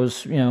vinyl, which I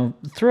was,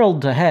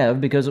 thrilled to have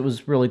because it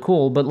was really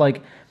cool. But,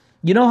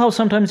 how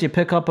sometimes you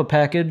pick up a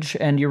package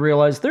and you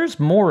realize there's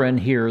more in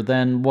here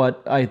than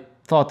what I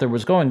thought there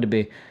was going to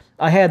be?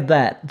 I had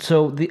that.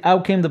 So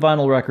out came the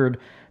vinyl record,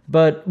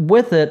 but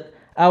with it,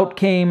 out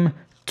came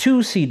 2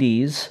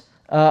 CDs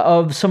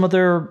of some of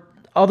their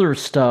other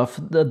stuff,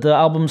 the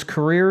album's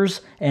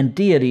Careers and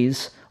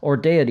Deities, or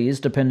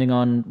Deities, depending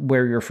on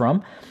where you're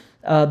from.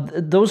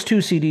 Those 2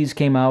 CDs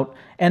came out,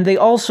 and they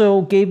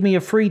also gave me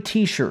a free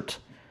t-shirt.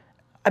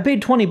 I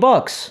paid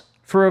 $20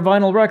 for a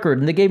vinyl record,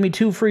 and they gave me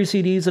 2 free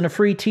CDs and a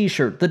free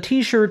t-shirt. The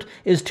t-shirt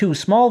is too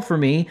small for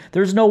me.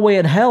 There's no way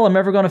in hell I'm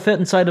ever going to fit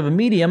inside of a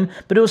medium,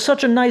 but it was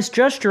such a nice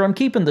gesture, I'm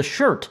keeping the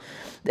shirt.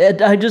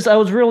 I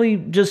was really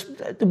just,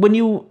 when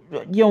you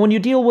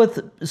deal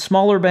with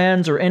smaller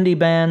bands or indie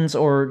bands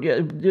or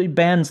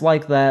bands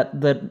like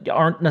that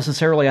aren't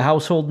necessarily a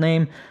household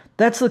name,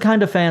 that's the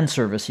kind of fan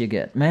service you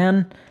get,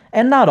 man.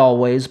 And not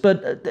always,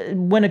 but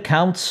when it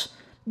counts,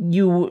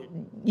 you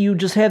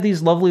just have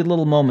these lovely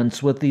little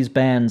moments with these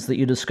bands that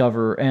you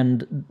discover,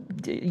 and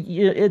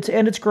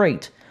it's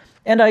great.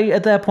 And I,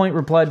 at that point,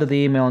 replied to the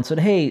email and said,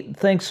 hey,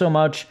 thanks so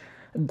much.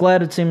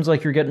 Glad it seems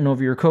like you're getting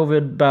over your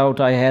COVID bout.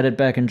 I had it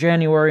back in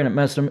January, and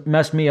it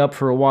messed me up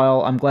for a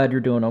while. I'm glad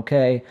you're doing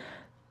okay.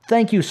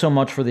 Thank you so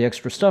much for the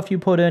extra stuff you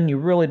put in. You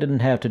really didn't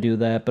have to do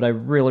that, but I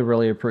really,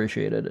 really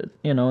appreciated it.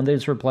 And they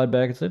just replied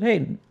back and said,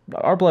 hey,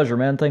 our pleasure,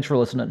 man. Thanks for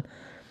listening.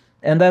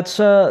 And that's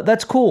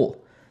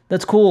cool.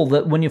 That's cool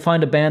that when you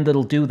find a band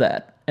that'll do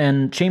that.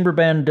 And Chamber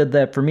Band did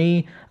that for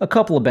me. A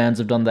couple of bands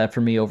have done that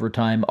for me over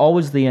time.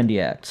 Always the indie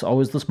acts,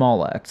 always the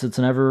small acts. It's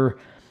never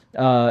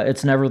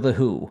the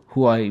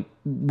who I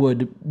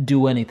would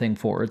do anything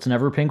for. It's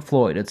never Pink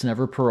Floyd. It's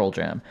never Pearl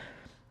Jam.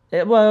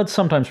 It's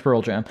sometimes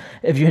Pearl Jam,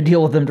 if you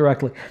deal with them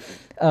directly,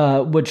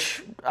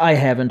 which I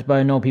haven't, but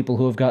I know people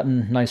who have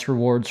gotten nice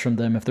rewards from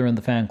them if they're in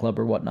the fan club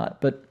or whatnot.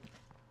 But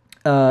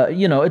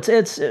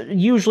it's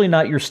usually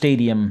not your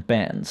stadium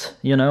bands,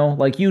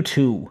 like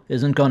U2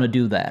 isn't gonna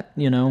do that,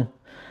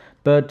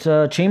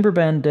 but Chamber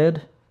Band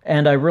did,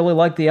 and I really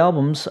like the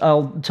albums.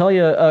 I'll tell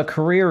you,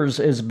 Careers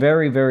is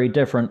very, very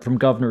different from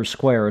Governor's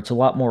Square. It's a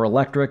lot more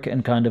electric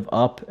and kind of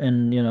up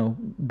and,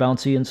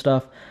 bouncy and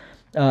stuff.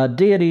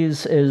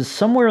 Deities is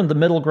somewhere in the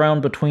middle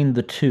ground between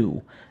the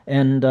two,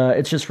 and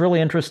it's just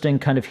really interesting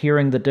kind of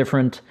hearing the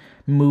different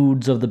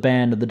moods of the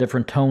band and the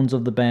different tones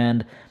of the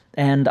band.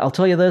 And I'll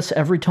tell you this,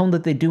 every tone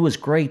that they do is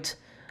great.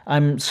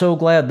 I'm so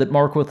glad that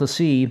Mark with a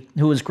C,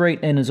 who is great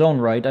in his own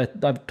right,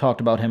 I've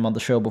talked about him on the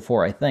show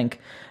before, I think.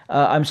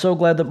 I'm so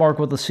glad that Mark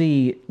with a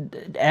C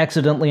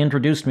accidentally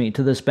introduced me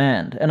to this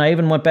band. And I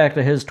even went back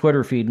to his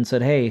Twitter feed and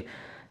said, hey,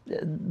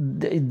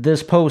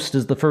 this post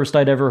is the first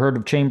I'd ever heard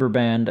of Chamber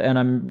Band, and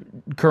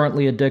I'm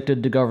currently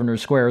addicted to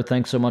Governor's Square.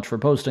 Thanks so much for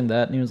posting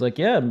that. And he was like,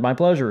 yeah, my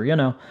pleasure,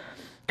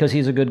 because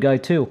he's a good guy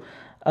too.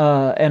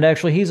 And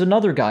actually, he's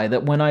another guy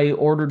that when I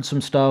ordered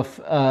some stuff,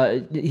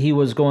 he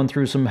was going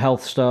through some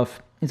health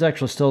stuff. He's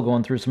actually still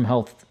going through some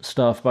health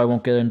stuff, but I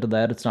won't get into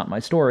that. It's not my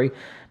story.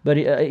 But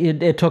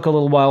it took a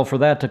little while for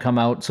that to come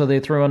out, so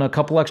they threw in a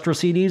couple extra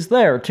CDs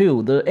there,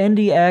 too. The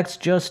indie acts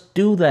just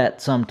do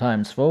that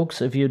sometimes,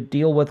 folks. If you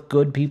deal with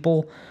good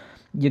people,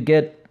 you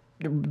get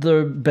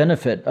the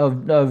benefit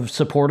of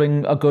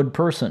supporting a good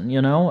person,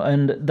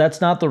 And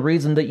that's not the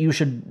reason that you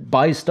should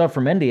buy stuff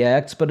from indie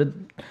acts, but it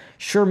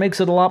sure makes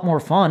it a lot more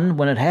fun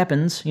when it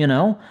happens,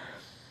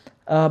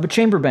 But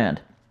Chamber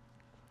Band,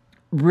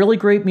 really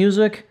great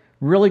music,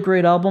 really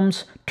great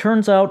albums,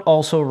 turns out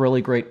also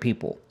really great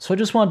people. So I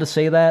just wanted to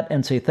say that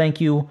and say thank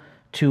you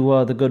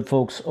to the good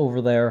folks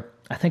over there.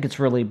 I think it's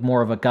really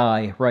more of a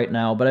guy right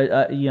now, but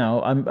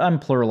I'm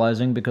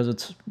pluralizing because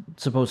it's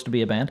supposed to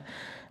be a band.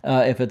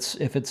 If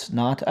it's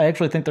not, I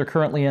actually think they're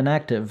currently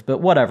inactive, but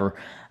whatever.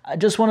 I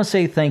just want to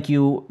say thank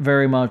you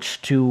very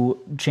much to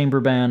Chamber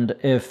Band.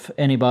 If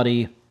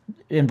anybody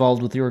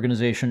involved with the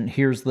organization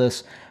hears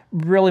this,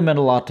 really meant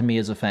a lot to me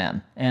as a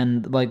fan.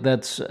 And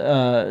that's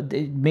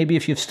maybe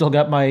if you've still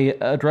got my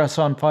address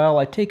on file,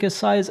 I take a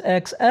size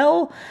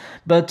XL,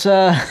 but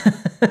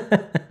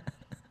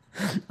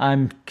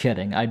I'm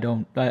kidding.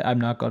 I'm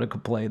not going to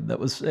complain. It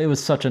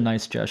was such a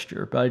nice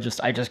gesture, but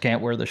I just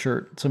can't wear the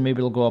shirt, so maybe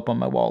it'll go up on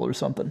my wall or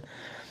something.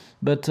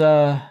 But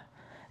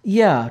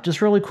yeah,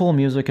 just really cool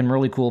music and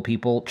really cool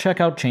people.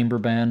 Check out Chamber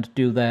Band.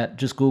 Do that.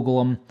 Just Google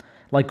them.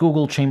 Like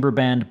Google Chamber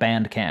Band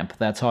Bandcamp.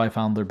 That's how I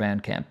found their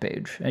Bandcamp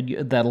page,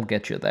 and that'll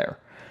get you there.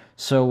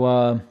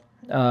 So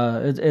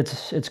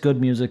it's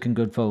good music and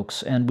good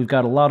folks, and we've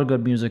got a lot of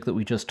good music that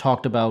we just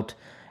talked about,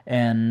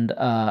 and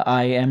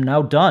I am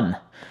now done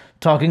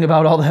talking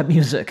about all that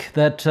music.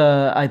 That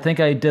I think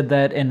I did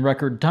that in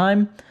record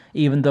time,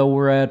 even though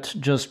we're at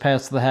just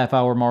past the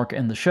half-hour mark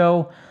in the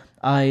show.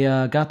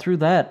 I got through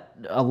that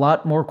a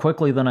lot more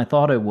quickly than I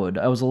thought I would.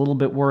 I was a little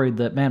bit worried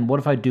that, man,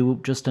 what if I do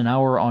just an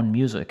hour on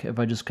music, if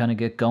I just kind of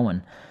get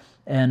going?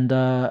 And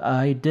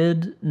I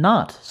did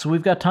not. So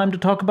we've got time to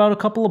talk about a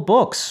couple of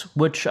books,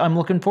 which I'm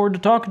looking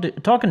forward to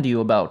talking to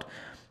you about,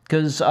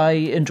 because I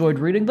enjoyed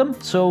reading them.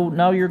 So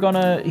now you're going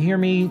to hear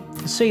me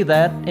say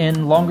that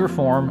in longer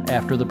form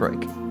after the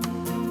break.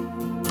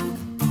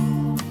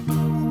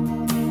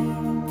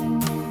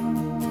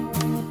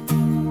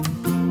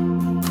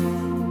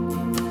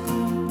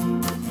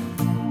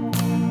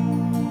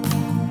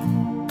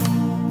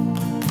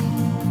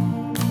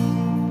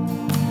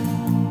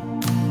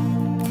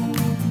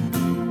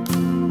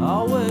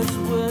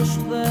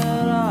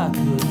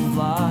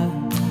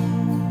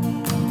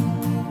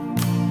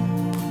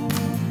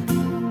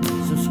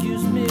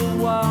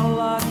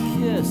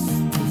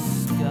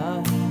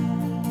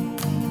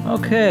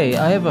 Okay,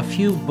 I have a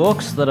few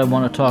books that I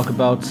want to talk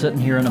about sitting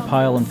here in a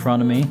pile in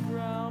front of me.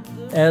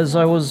 As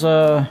I was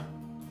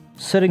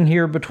sitting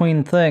here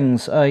between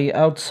things,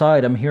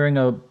 outside I'm hearing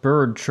a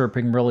bird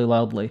chirping really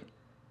loudly.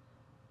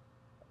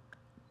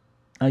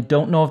 I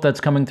don't know if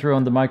that's coming through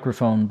on the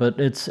microphone, but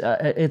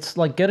it's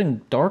like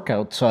getting dark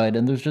outside,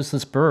 and there's just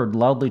this bird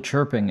loudly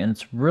chirping, and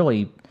it's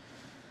really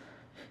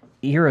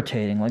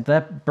irritating. Like,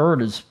 that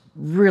bird is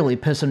really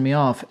pissing me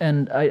off,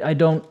 and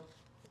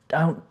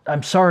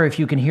I'm sorry if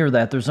you can hear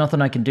that. There's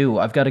nothing I can do.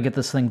 I've got to get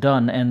this thing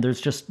done, and there's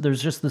just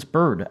this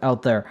bird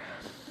out there.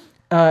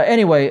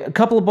 Anyway, a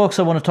couple of books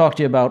I want to talk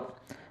to you about.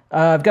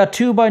 I've got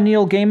 2 by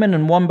Neil Gaiman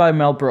and 1 by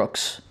Mel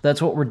Brooks.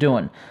 That's what we're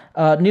doing.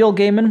 Neil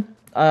Gaiman,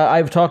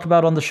 I've talked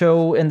about on the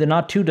show in the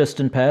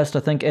not-too-distant past, I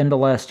think end of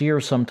last year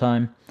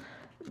sometime.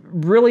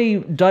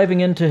 Really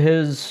diving into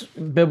his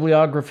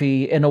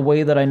bibliography in a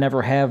way that I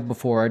never have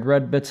before. I'd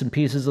read bits and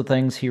pieces of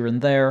things here and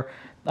there.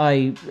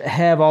 I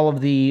have all of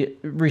the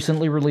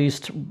recently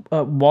released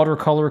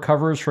watercolor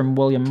covers from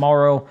William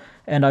Morrow,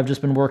 and I've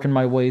just been working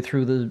my way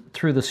through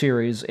the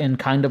series in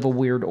kind of a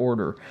weird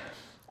order.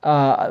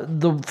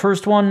 The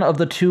first one of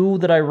the 2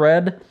 that I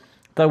read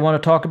that I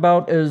want to talk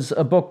about is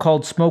a book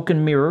called Smoke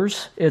and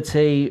Mirrors. It's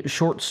a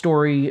short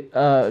story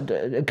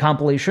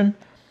compilation.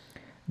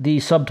 The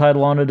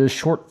subtitle on it is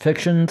Short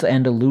Fictions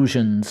and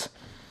Illusions.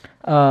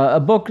 A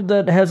book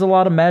that has a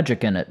lot of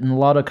magic in it and a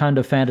lot of kind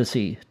of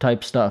fantasy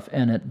type stuff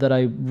in it that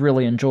I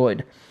really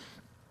enjoyed.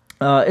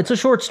 It's a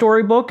short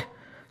story book,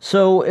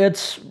 so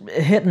it's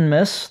hit and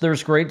miss.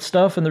 There's great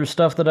stuff, and there's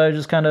stuff that I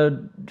just kind of,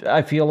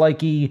 I feel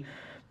like he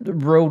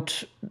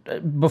wrote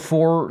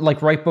before,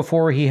 like right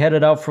before he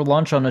headed out for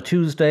lunch on a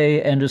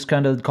Tuesday and just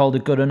kind of called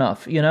it good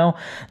enough, you know?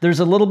 There's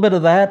a little bit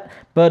of that,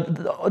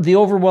 but the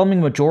overwhelming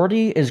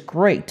majority is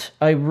great.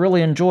 I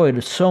really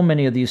enjoyed so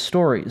many of these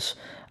stories.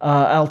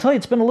 I'll tell you,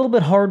 it's been a little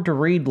bit hard to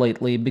read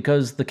lately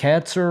because the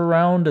cats are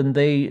around and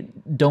they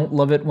don't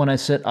love it when I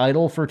sit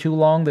idle for too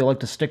long. They like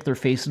to stick their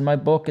face in my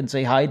book and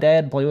say, "Hi,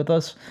 Dad, play with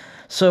us."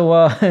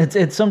 So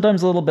it's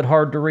sometimes a little bit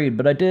hard to read,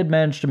 but I did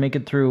manage to make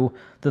it through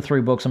the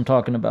 3 books I'm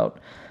talking about.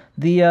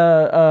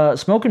 The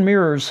Smoke and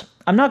Mirrors,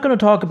 I'm not going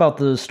to talk about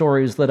the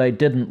stories that I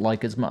didn't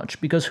like as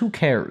much, because who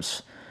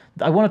cares?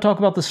 I want to talk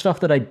about the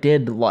stuff that I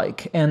did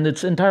like, and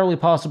it's entirely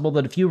possible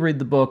that if you read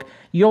the book,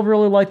 you'll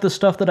really like the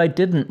stuff that I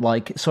didn't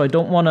like, so I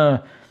don't want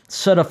to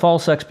set a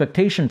false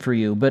expectation for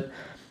you, but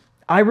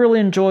I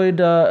really enjoyed,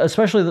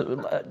 especially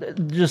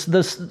just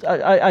this,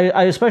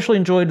 I especially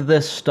enjoyed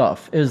this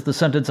stuff, is the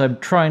sentence I'm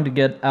trying to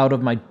get out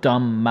of my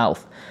dumb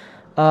mouth.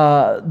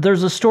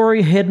 There's a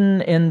story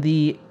hidden in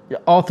the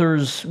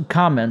author's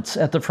comments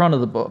at the front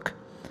of the book.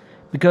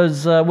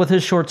 Because with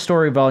his short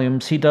story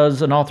volumes, he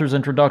does an author's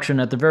introduction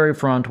at the very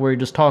front where he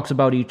just talks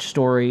about each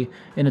story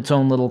in its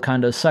own little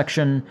kind of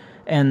section,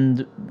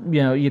 and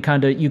you know, you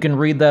can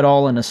read that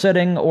all in a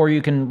sitting, or you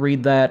can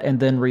read that and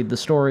then read the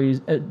story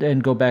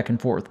and go back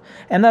and forth.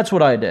 And that's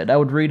what I did. I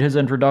would read his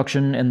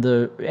introduction in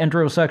the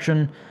intro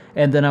section,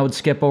 and then I would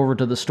skip over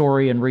to the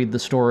story and read the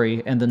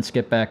story, and then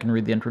skip back and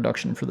read the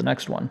introduction for the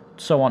next one,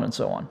 so on and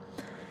so on.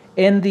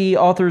 In the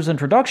author's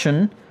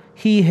introduction,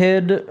 he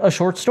hid a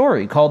short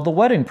story called The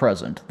Wedding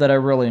Present that I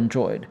really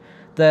enjoyed.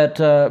 That,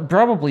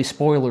 probably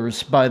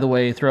spoilers, by the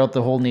way, throughout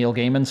the whole Neil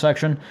Gaiman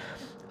section.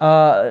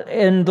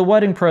 In The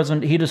Wedding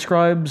Present, he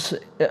describes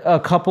a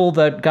couple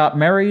that got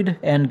married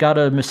and got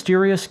a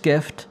mysterious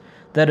gift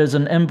that is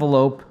an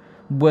envelope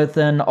with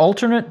an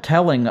alternate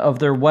telling of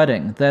their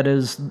wedding, that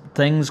is,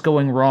 things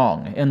going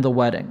wrong in the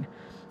wedding.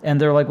 And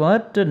they're like, well,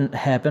 that didn't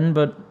happen,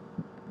 but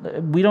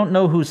we don't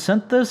know who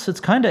sent this.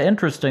 It's kind of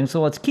interesting,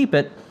 so let's keep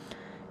it.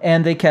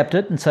 And they kept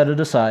it and set it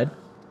aside.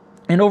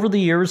 And over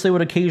the years, they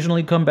would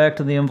occasionally come back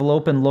to the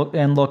envelope and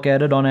look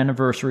at it on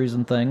anniversaries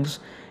and things,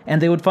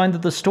 and they would find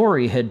that the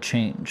story had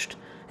changed.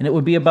 And it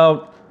would be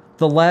about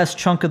the last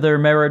chunk of their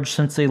marriage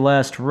since they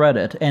last read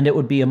it, and it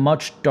would be a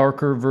much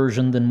darker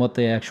version than what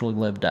they actually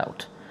lived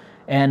out.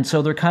 And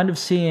so they're kind of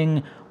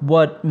seeing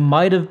what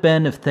might have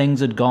been if things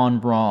had gone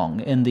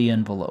wrong in the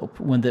envelope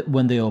when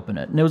they open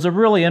it. And it was a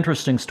really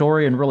interesting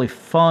story and really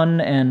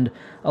fun and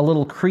a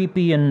little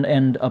creepy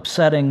and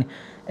upsetting.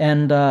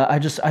 And I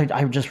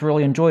just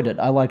really enjoyed it.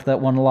 I liked that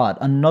one a lot.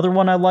 Another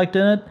one I liked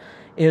in it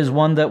is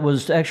one that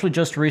was actually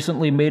just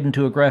recently made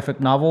into a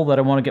graphic novel that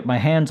I want to get my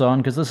hands on,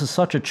 because this is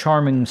such a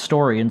charming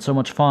story and so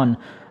much fun.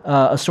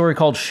 A story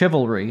called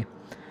Chivalry,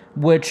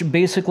 which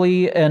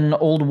basically an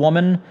old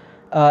woman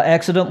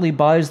accidentally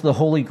buys the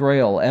Holy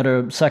Grail at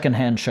a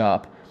secondhand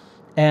shop.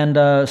 And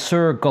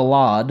Sir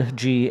Galad,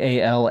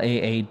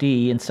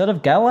 G-A-L-A-A-D, instead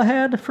of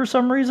Galahad for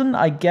some reason,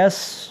 I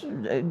guess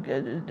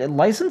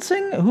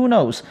licensing? Who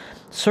knows?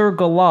 Sir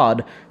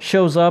Galad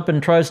shows up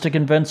and tries to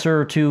convince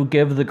her to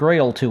give the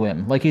Grail to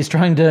him. Like he's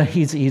on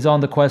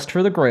the quest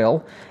for the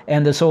Grail,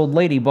 and this old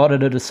lady bought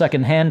it at a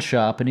second-hand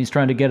shop, and he's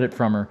trying to get it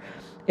from her.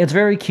 It's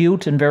very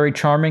cute and very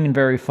charming and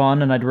very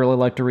fun, and I'd really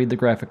like to read the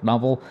graphic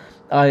novel.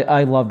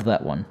 I loved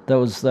that one. That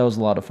was a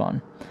lot of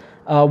fun.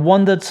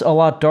 One that's a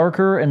lot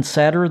darker and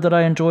sadder that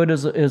I enjoyed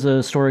is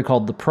a story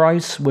called The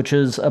Price, which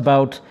is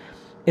about...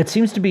 It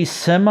seems to be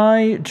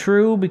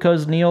semi-true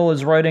because Neil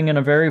is writing in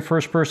a very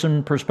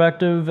first-person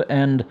perspective,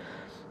 and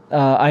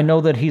I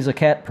know that he's a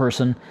cat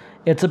person.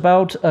 It's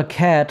about a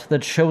cat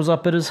that shows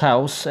up at his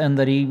house and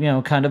that he,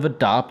 kind of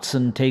adopts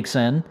and takes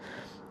in,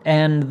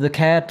 and the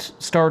cat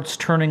starts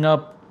turning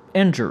up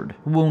injured,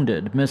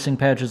 wounded, missing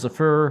patches of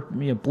fur,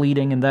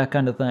 bleeding and that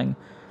kind of thing.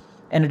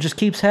 And it just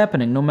keeps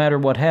happening no matter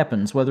what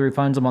happens. Whether he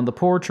finds him on the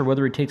porch or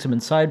whether he takes him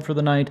inside for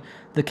the night,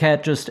 the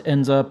cat just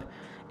ends up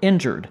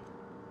injured.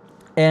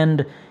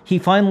 And he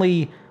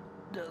finally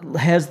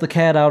has the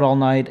cat out all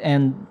night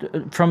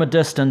and from a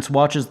distance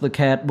watches the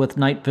cat with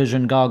night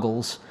vision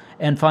goggles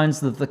and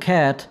finds that the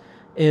cat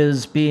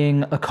is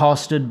being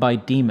accosted by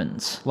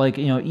demons. Like,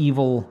 an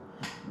evil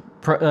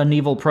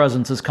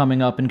presence is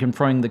coming up and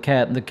confronting the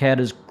cat, and the cat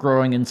is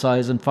growing in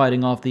size and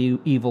fighting off the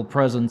evil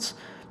presence,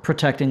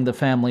 protecting the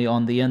family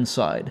on the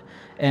inside.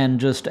 And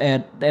just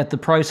at the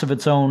price of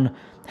its own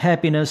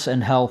happiness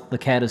and health, the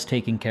cat is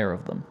taking care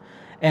of them.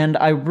 And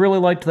I really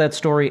liked that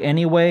story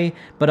anyway,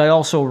 but I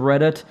also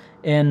read it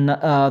in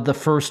the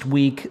first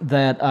week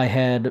that I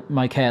had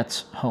my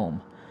cats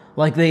home.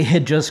 Like, they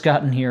had just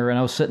gotten here, and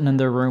I was sitting in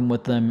their room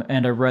with them,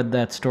 and I read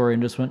that story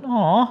and just went,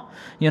 aw,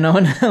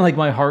 and like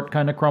my heart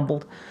kind of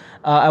crumbled.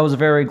 I was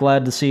very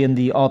glad to see in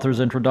the author's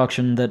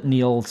introduction that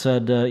Neil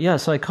said,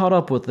 yes, I caught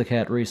up with the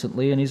cat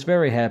recently, and he's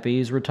very happy.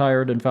 He's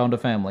retired and found a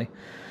family.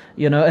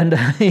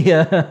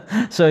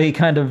 And so he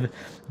kind of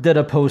did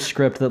a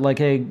postscript that like,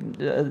 hey,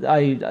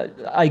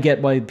 I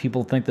get why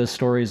people think this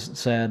story's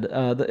sad.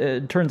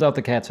 It turns out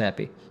the cat's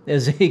happy,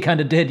 as he kind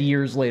of did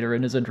years later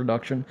in his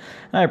introduction.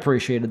 I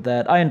appreciated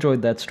that. I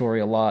enjoyed that story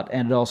a lot,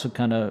 and it also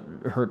kind of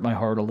hurt my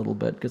heart a little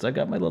bit because I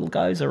got my little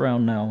guys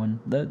around now, and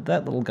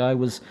that little guy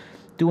was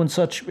doing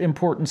such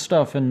important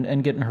stuff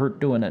and getting hurt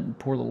doing it.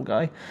 Poor little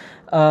guy.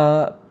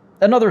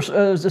 Another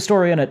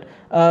story in it,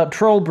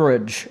 Troll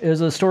Bridge, is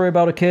a story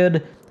about a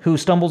kid who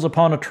stumbles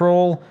upon a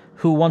troll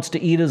who wants to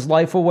eat his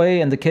life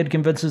away, and the kid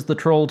convinces the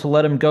troll to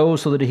let him go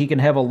so that he can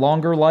have a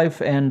longer life,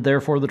 and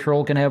therefore the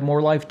troll can have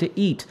more life to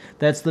eat.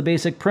 That's the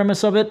basic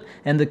premise of it,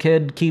 and the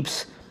kid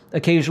keeps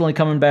occasionally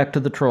coming back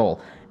to the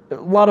troll. A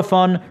lot of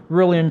fun,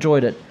 really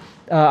enjoyed it.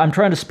 I'm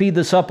trying to speed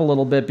this up a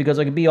little bit because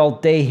I could be all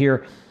day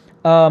here.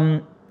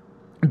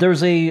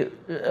 There's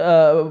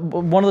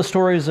one of the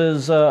stories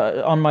is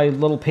on my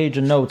little page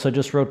of notes. I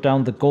just wrote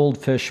down the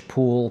Goldfish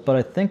Pool, but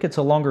I think it's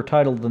a longer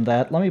title than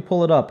that. Let me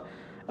pull it up.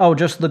 Oh,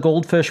 just the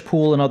Goldfish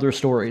Pool and Other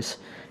Stories.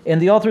 In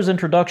the author's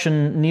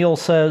introduction, Neil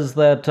says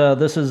that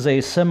this is a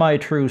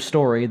semi-true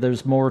story.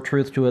 There's more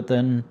truth to it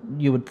than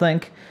you would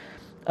think.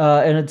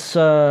 And it's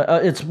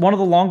one of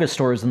the longest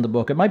stories in the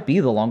book. It might be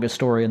the longest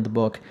story in the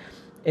book.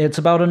 It's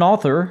about an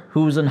author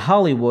who's in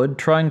Hollywood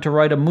trying to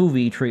write a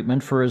movie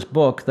treatment for his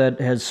book that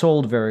has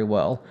sold very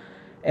well,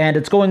 and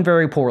it's going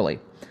very poorly.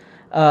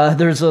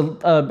 There's a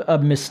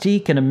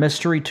mystique and a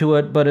mystery to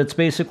it, but it's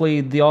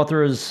basically the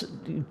author is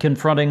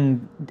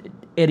confronting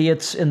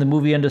idiots in the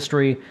movie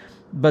industry,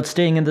 but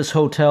staying in this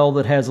hotel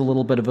that has a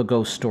little bit of a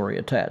ghost story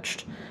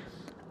attached.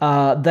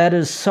 That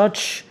is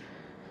such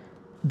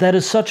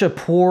a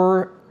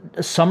poor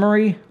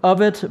summary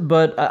of it,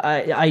 but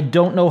I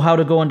don't know how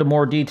to go into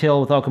more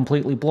detail without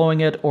completely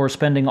blowing it or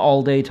spending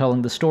all day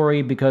telling the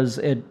story, because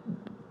it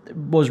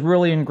was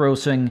really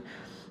engrossing,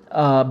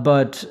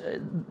 but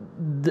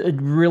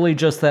really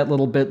just that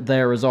little bit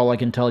there is all I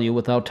can tell you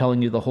without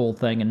telling you the whole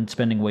thing and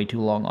spending way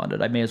too long on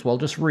it. I may as well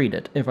just read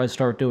it if I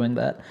start doing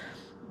that.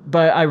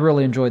 But I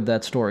really enjoyed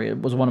that story.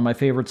 It was one of my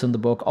favorites in the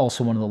book,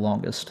 also one of the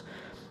longest.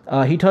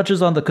 He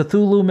touches on the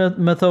Cthulhu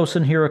mythos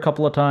in here a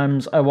couple of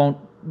times. I won't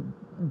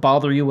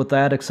bother you with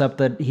that, except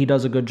that he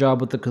does a good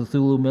job with the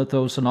Cthulhu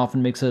mythos and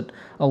often makes it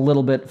a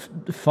little bit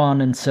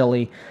fun and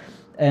silly.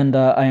 And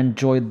I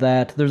enjoyed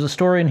that. There's a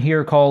story in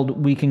here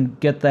called "We Can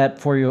Get That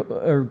For You,"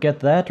 or Get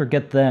That, or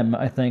Get Them,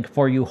 I think,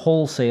 For You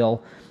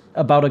Wholesale,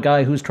 about a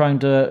guy who's trying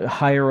to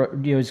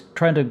he's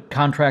trying to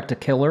contract a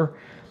killer,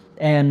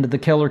 and the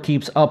killer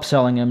keeps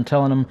upselling him,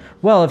 telling him,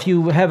 well, if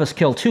you have us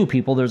kill 2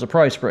 people, there's a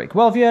price break.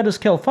 Well, if you had us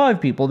kill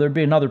 5 people, there'd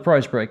be another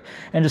price break.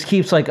 And just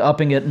keeps, like,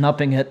 upping it,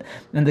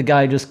 and the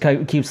guy just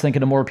keeps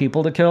thinking of more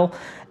people to kill.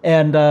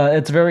 And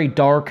it's very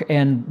dark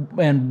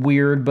and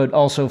weird, but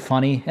also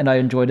funny, and I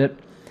enjoyed it.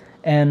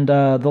 And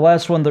the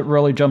last one that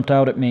really jumped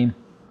out at me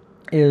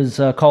is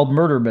called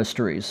Murder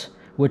Mysteries,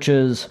 which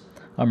is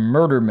a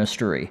murder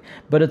mystery,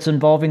 but it's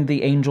involving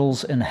the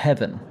angels in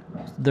heaven.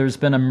 There's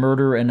been a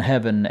murder in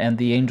heaven, and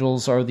the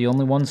angels are the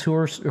only ones who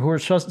are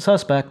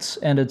suspects,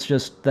 and it's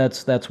just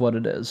that's what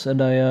it is.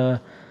 And I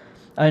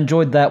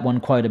enjoyed that one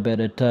quite a bit.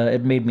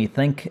 It made me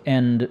think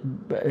and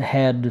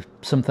had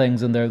some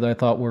things in there that I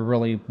thought were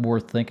really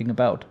worth thinking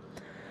about.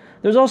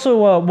 There's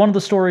also one of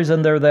the stories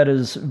in there that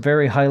is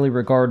very highly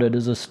regarded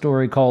is a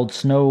story called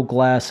Snow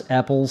Glass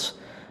Apples,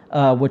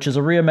 which is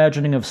a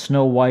reimagining of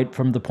Snow White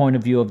from the point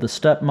of view of the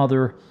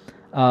stepmother,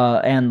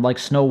 and like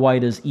Snow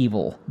White is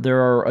evil. There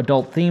are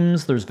adult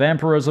themes, there's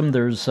vampirism,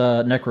 there's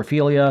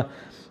necrophilia.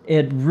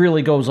 It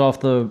really goes off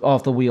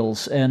the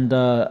wheels, and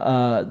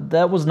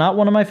that was not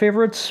one of my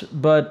favorites,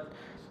 but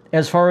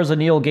as far as a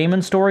Neil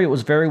Gaiman story, it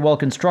was very well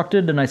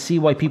constructed, and I see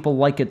why people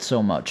like it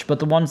so much. But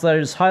the ones that I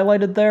just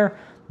highlighted there,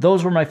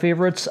 those were my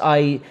favorites.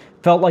 I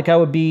felt like I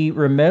would be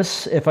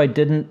remiss if I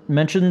didn't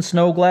mention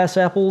Snow Glass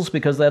Apples,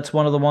 because that's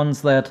one of the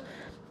ones that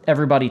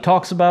everybody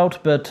talks about,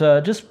 but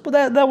just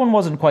that one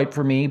wasn't quite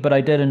for me, but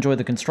I did enjoy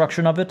the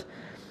construction of it.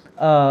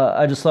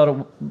 I just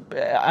thought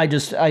I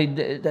just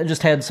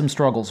had some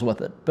struggles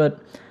with it, but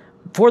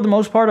for the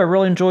most part, I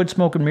really enjoyed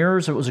Smoke and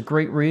Mirrors. It was a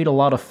great read, a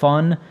lot of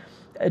fun.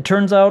 It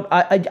turns out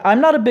I'm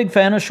not a big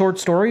fan of short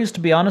stories, to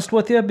be honest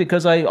with you,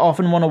 because I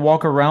often want to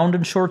walk around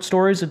in short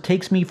stories. It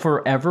takes me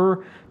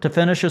forever to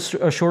finish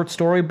a short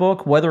story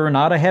book, whether or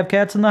not I have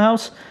cats in the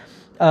house.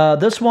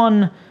 This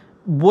one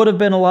would have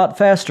been a lot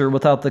faster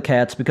without the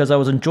cats because I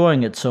was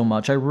enjoying it so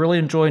much. I really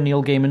enjoy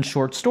Neil Gaiman's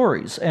short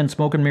stories, and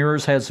Smoke and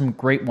Mirrors has some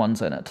great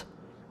ones in it.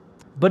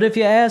 But if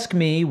you ask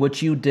me,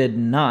 which you did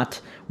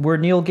not, where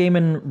Neil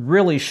Gaiman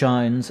really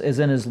shines is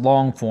in his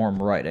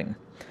long-form writing.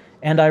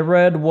 And I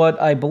read what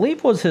I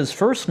believe was his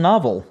first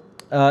novel,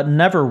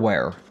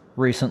 Neverwhere,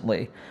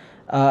 recently.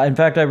 In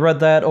fact, I read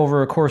that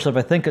over a course of,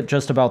 I think,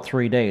 just about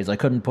 3 days. I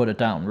couldn't put it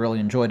down. Really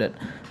enjoyed it.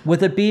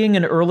 With it being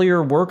an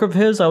earlier work of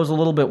his, I was a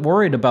little bit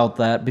worried about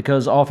that,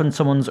 because often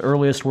someone's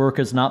earliest work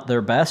is not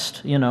their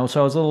best, so I was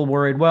a little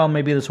worried, well,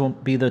 maybe this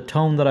won't be the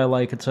tone that I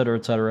like, etc.,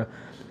 etc.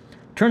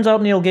 Turns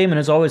out Neil Gaiman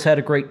has always had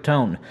a great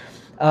tone.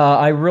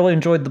 I really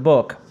enjoyed the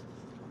book.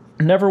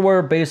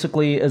 Neverwhere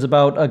basically is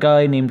about a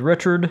guy named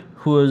Richard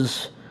who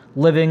is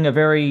living a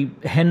very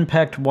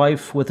henpecked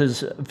life with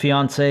his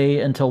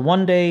fiancée until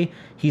one day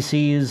he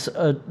sees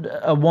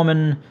a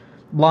woman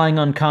lying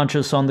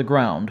unconscious on the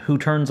ground who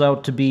turns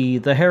out to be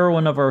the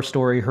heroine of our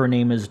story. Her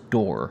name is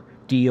Dor,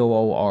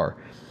 Door.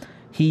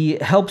 He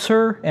helps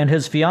her, and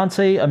his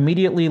fiancée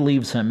immediately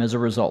leaves him as a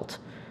result.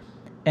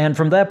 And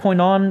from that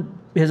point on,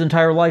 his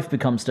entire life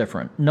becomes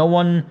different. No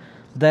one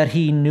that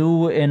he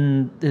knew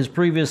in his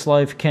previous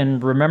life can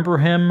remember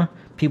him.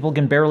 People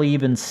can barely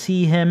even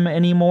see him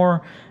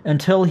anymore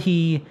until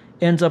he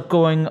ends up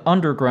going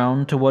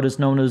underground to what is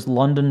known as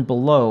London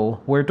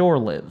Below, where Dor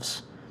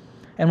lives.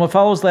 And what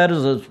follows that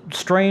is a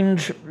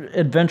strange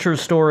adventure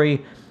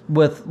story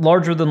with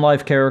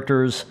larger-than-life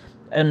characters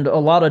and a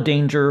lot of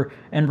danger,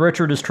 and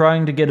Richard is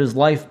trying to get his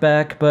life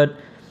back, but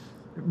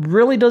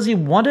really, does he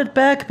want it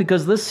back?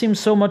 Because this seems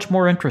so much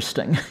more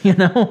interesting, you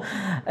know?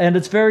 And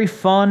it's very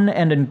fun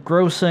and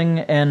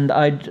engrossing, and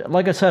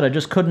like I said, I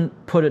just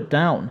couldn't put it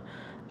down.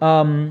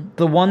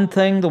 The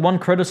one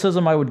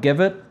criticism I would give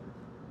it,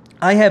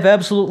 I have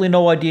absolutely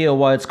no idea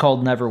why it's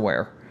called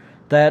Neverwhere.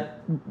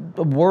 That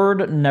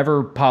word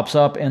never pops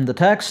up in the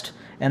text,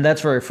 and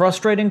that's very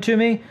frustrating to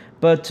me.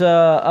 But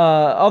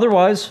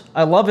otherwise,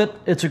 I love it.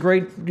 It's a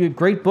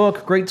great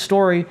book, great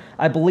story.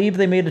 I believe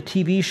they made a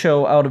TV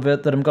show out of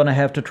it that I'm going to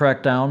have to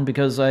track down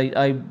because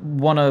I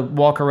want to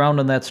walk around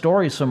in that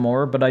story some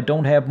more, but I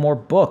don't have more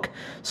book.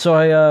 So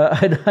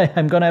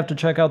I'm going to have to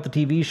check out the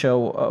TV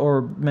show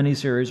or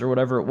miniseries or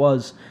whatever it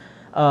was.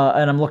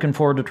 And I'm looking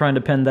forward to trying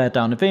to pin that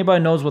down. If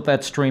anybody knows what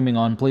that's streaming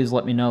on, please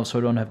let me know so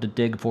I don't have to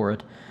dig for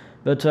it.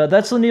 But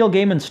that's the Neil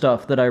Gaiman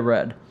stuff that I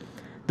read.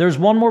 There's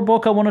one more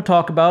book I want to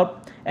talk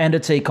about, and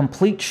it's a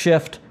complete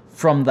shift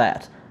from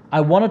that.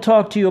 I want to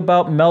talk to you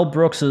about Mel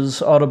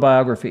Brooks's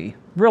autobiography.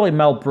 Really,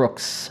 Mel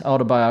Brooks'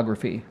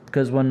 autobiography,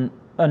 because when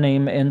a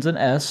name ends in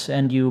S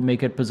and you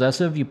make it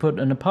possessive, you put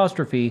an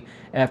apostrophe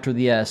after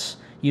the S.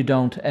 You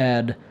don't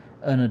add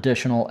an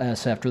additional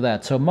S after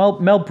that. So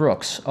Mel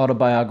Brooks'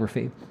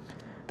 autobiography.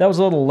 That was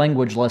a little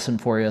language lesson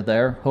for you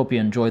there. Hope you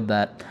enjoyed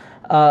that.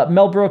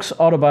 Mel Brooks'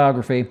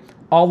 autobiography,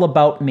 All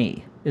About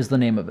Me, is the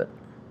name of it.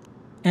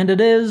 And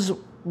it is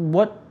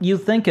what you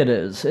think it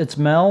is. It's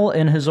Mel,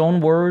 in his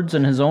own words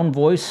and his own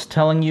voice,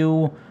 telling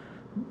you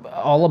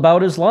all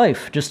about his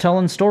life, just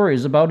telling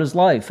stories about his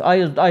life.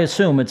 I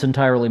assume it's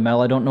entirely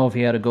Mel. I don't know if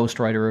he had a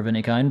ghostwriter of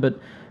any kind, but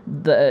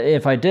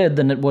if I did,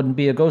 then it wouldn't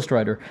be a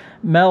ghostwriter.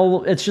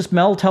 It's just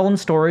Mel telling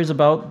stories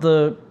about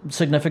the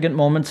significant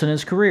moments in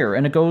his career,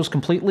 and it goes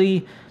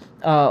completely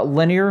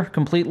linear,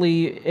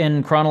 completely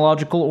in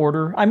chronological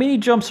order. I mean, he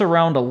jumps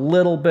around a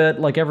little bit,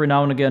 like every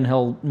now and again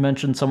he'll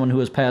mention someone who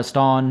has passed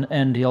on,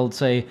 and he'll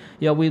say,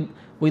 yeah, we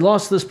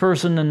lost this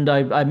person, and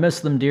I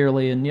miss them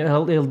dearly, and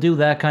he'll do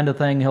that kind of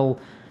thing. He'll,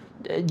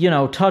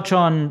 touch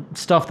on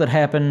stuff that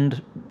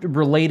happened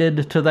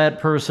related to that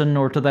person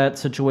or to that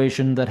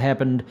situation that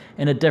happened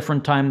in a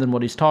different time than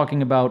what he's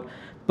talking about.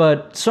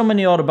 But so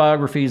many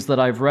autobiographies that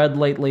I've read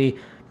lately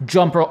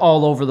jump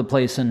all over the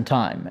place in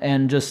time,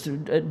 and just,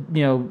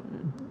 the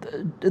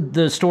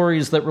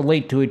stories that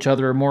relate to each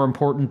other are more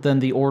important than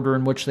the order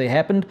in which they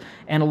happened,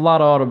 and a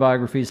lot of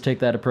autobiographies take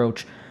that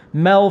approach.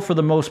 Mel, for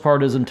the most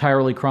part, is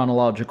entirely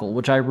chronological,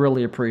 which I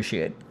really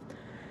appreciate.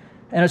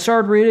 And I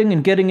started reading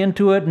and getting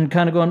into it and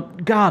kind of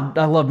going, God,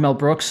 I love Mel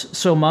Brooks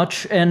so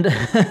much, and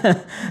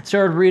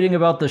started reading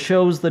about the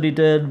shows that he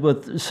did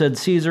with Sid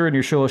Caesar and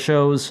Your Show of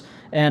Shows,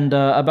 and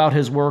about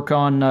his work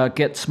on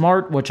Get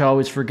Smart, which I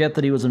always forget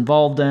that he was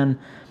involved in.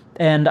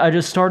 And I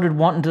just started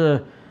wanting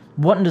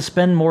to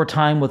spend more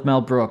time with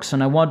Mel Brooks,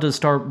 and I wanted to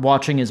start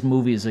watching his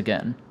movies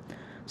again.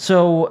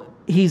 So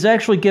he's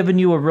actually given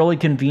you a really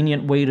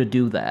convenient way to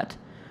do that.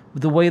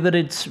 The way that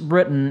it's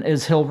written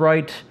is he'll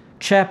write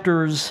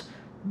chapters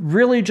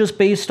really just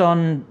based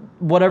on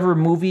whatever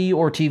movie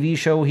or TV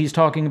show he's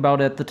talking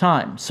about at the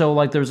time. So,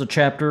 like, there's a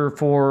chapter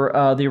for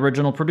the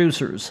original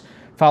producers,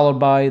 followed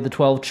by The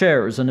 12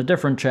 Chairs in a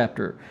different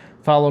chapter,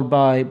 followed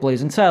by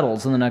Blazing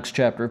Saddles in the next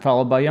chapter,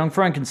 followed by Young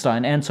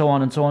Frankenstein, and so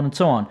on and so on and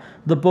so on.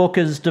 The book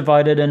is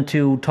divided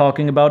into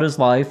talking about his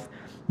life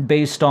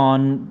based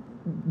on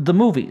the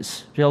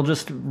movies. He'll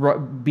just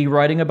be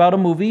writing about a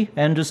movie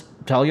and just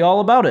tell you all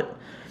about it.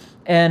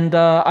 And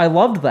I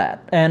loved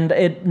that. And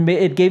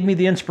it gave me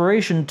the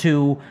inspiration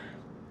to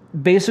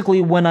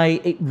basically, when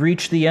I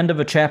reached the end of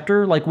a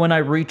chapter, like when I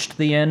reached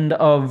the end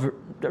of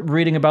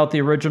reading about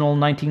the original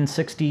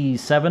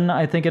 1967,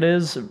 I think it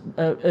is,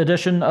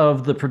 edition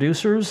of The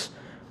Producers,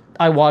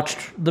 I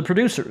watched The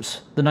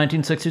Producers, the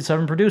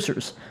 1967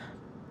 Producers,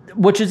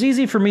 which is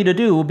easy for me to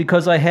do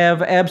because I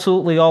have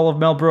absolutely all of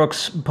Mel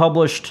Brooks'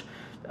 published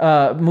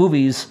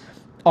movies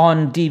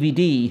on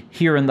DVD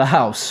here in the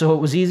house, so it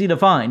was easy to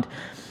find.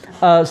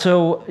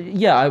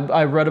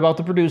 I read about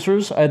The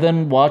Producers, I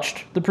then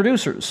watched The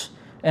Producers,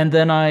 and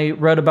then I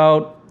read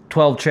about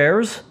 12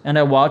 Chairs, and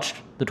I watched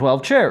The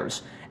 12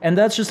 Chairs. And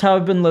that's just how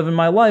I've been living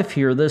my life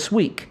here this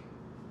week.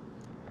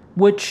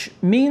 Which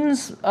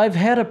means I've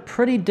had a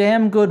pretty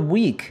damn good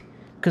week,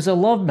 because I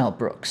love Mel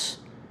Brooks.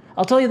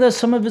 I'll tell you this,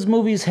 some of his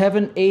movies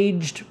haven't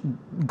aged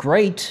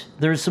great.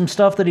 There's some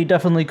stuff that he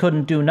definitely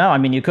couldn't do now. I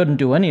mean, you couldn't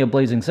do any of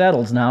Blazing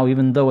Saddles now,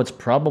 even though it's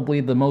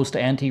probably the most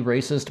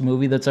anti-racist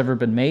movie that's ever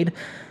been made.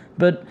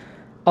 But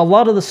a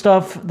lot of the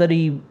stuff that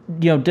he,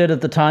 did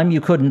at the time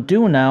you couldn't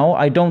do now.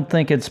 I don't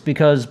think it's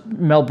because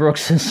Mel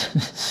Brooks is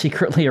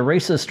secretly a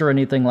racist or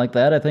anything like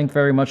that. I think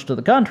very much to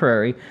the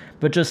contrary,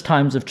 but just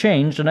times have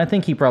changed, and I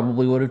think he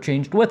probably would have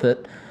changed with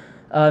it.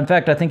 In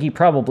fact, I think he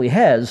probably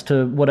has,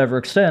 to whatever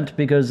extent,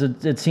 because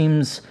it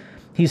seems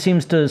he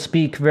seems to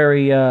speak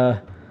very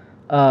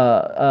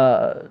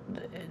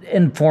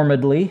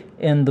informedly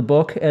in the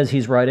book as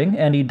he's writing,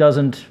 and he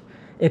doesn't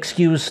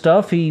excuse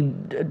stuff. He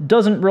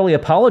doesn't really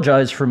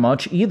apologize for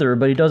much either,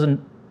 but he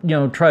doesn't,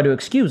 try to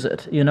excuse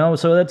it.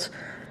 So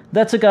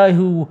that's a guy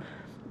who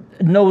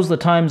knows the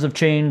times have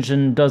changed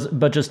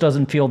but just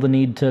doesn't feel the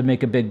need to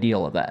make a big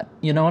deal of that.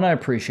 And I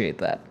appreciate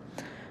that.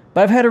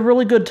 But I've had a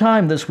really good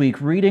time this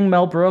week reading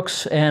Mel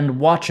Brooks and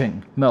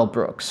watching Mel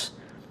Brooks.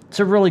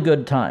 It's a really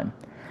good time.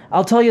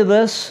 I'll tell you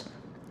this,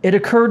 it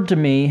occurred to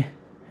me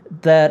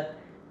that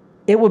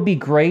it would be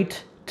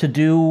great to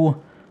do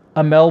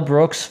a Mel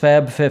Brooks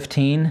Fab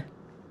 15,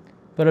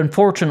 but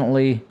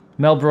unfortunately,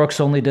 Mel Brooks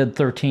only did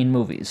 13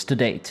 movies to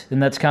date,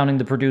 and that's counting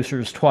the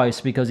producers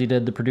twice, because he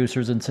did the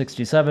producers in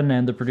 1967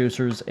 and the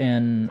producers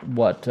in,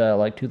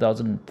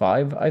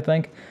 2005, I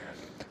think?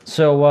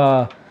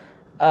 So,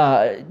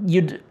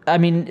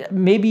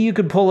 maybe you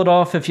could pull it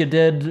off if you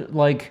did,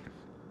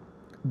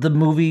 the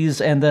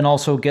movies and then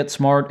also Get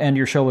Smart and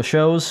your show of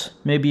shows.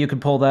 Maybe you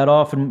could pull that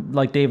off, and,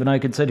 Dave and I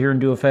could sit here and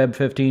do a Fab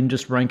 15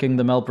 just ranking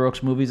the Mel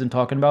Brooks movies and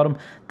talking about them.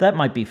 That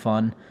might be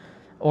fun.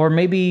 Or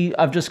maybe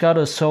I've just got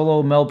a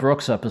solo Mel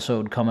Brooks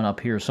episode coming up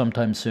here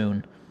sometime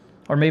soon.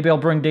 Or maybe I'll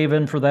bring Dave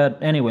in for that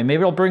anyway.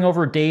 Maybe I'll bring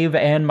over Dave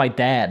and my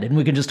dad, and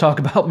we can just talk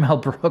about Mel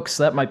Brooks.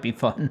 That might be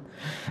fun.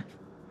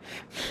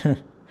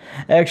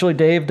 Actually,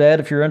 Dave, Dad,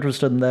 if you're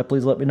interested in that,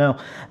 please let me know.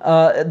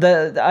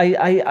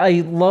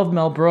 I love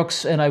Mel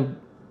Brooks, and I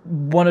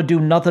want to do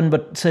nothing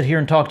but sit here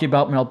and talk to you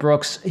about Mel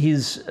Brooks.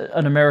 He's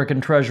an American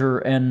treasure,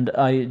 and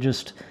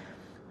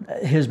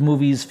his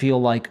movies feel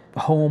like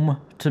home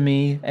to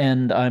me,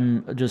 and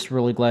I'm just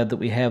really glad that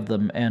we have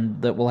them, and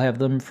that we'll have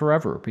them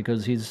forever,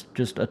 because he's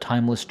just a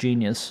timeless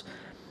genius,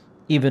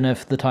 even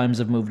if the times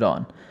have moved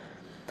on.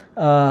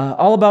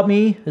 All About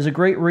Me is a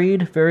great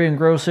read, very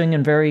engrossing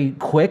and very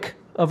quick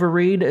of a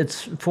read.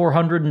 It's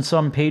 400 and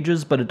some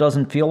pages, but it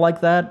doesn't feel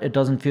like that. It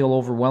doesn't feel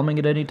overwhelming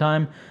at any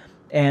time,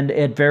 and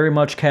it very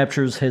much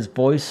captures his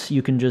voice.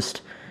 You can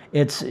just,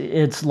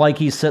 it's like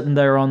he's sitting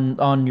there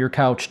on your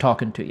couch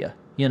talking to you.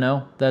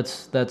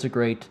 That's a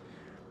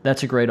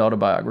great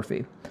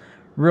autobiography.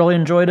 Really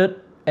enjoyed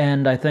it,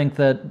 and I think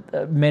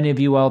that many of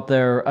you out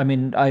there,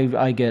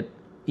 I get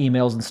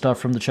emails and stuff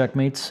from the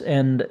Checkmates,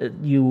 and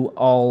you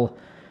all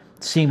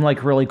seem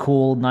like really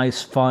cool,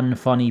 nice, fun,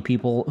 funny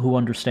people who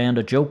understand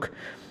a joke,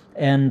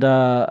 and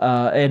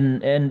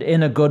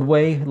in a good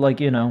way,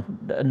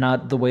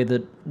 not the way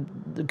that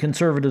the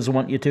conservatives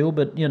want you to,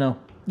 but you know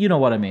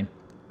what I mean.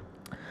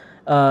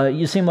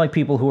 You seem like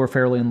people who are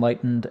fairly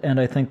enlightened, and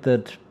I think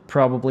that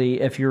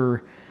probably if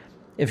you're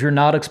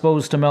not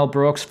exposed to Mel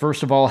Brooks,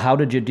 first of all, how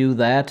did you do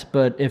that?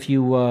 But if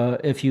you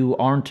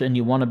aren't and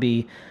you want to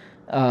be,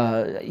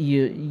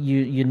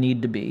 you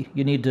need to be.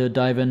 You need to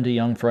dive into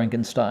Young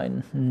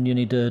Frankenstein. And you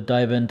need to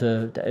dive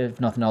into, if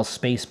nothing else,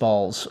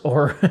 Spaceballs,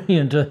 or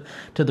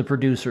to the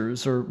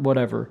producers or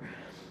whatever.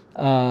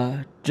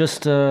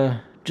 Just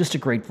a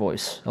great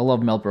voice. I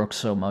love Mel Brooks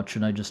so much,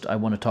 and I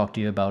want to talk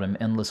to you about him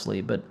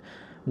endlessly. But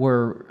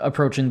we're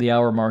approaching the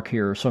hour mark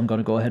here, so I'm going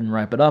to go ahead and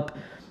wrap it up.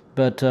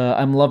 But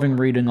I'm loving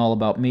reading All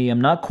About Me. I'm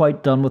not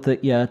quite done with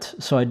it yet,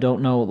 so I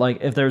don't know,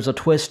 if there's a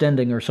twist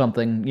ending or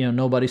something,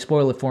 nobody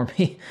spoil it for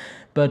me.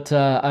 But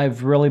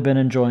I've really been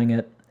enjoying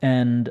it,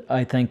 and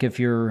I think if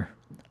you're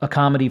a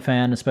comedy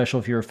fan, especially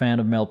if you're a fan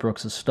of Mel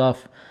Brooks'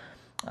 stuff,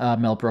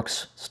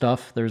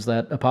 there's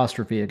that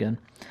apostrophe again,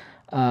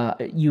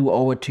 you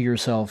owe it to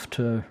yourself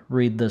to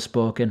read this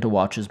book and to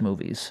watch his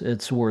movies.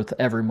 It's worth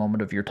every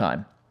moment of your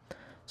time.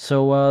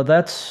 So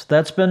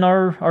that's been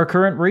our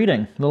current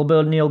reading. A little bit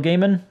of Neil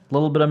Gaiman, a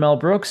little bit of Mel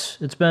Brooks.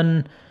 It's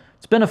been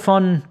a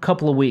fun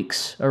couple of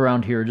weeks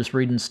around here, just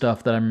reading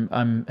stuff that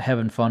I'm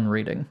having fun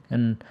reading.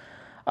 And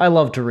I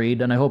love to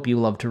read, and I hope you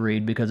love to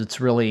read, because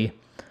it's really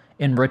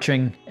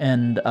enriching,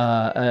 and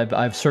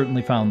I've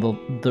certainly found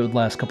the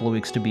last couple of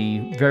weeks to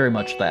be very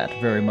much that,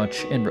 very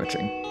much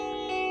enriching.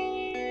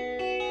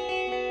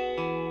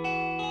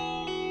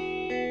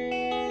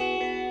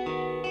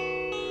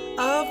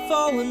 I've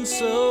fallen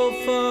so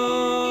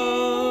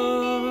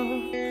far.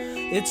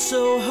 It's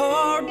so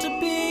hard to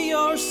be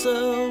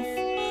yourself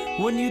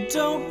when you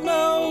don't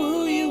know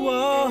who you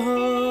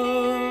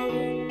are.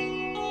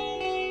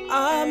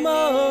 I'm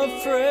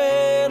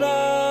afraid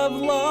I've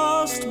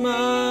lost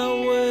my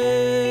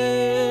way.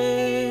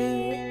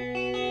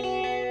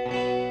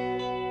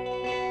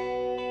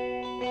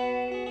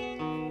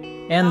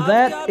 And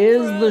that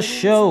is the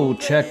show,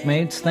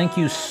 Checkmates. Thank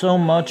you so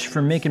much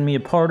for making me a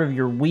part of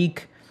your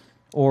week.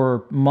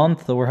 or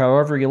month, or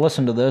however you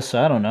listen to this.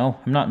 I don't know.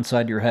 I'm not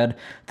inside your head.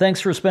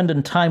 Thanks for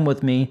spending time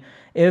with me.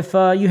 If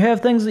you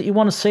have things that you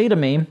want to say to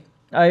me,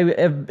 I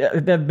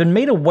have been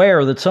made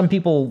aware that some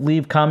people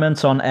leave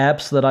comments on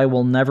apps that I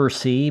will never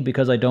see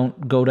because I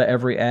don't go to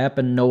every app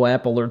and no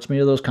app alerts me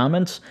to those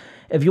comments.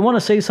 If you want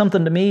to say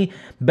something to me,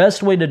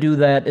 best way to do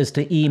that is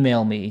to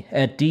email me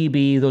at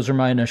db, those are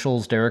my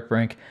initials, Derek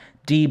Brink,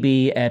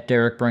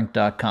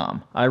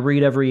 db@derekbrink.com. I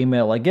read every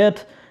email I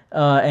get,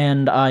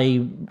 and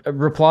I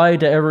reply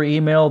to every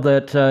email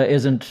that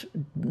isn't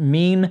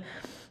mean,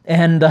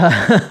 and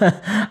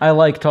I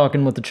like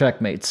talking with the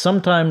checkmates.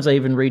 Sometimes I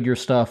even read your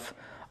stuff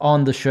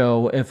on the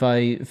show if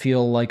I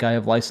feel like I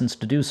have license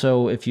to do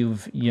so, if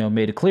you've,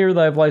 made it clear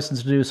that I have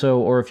license to do so,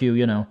 or if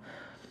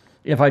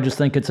if I just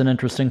think it's an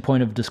interesting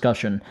point of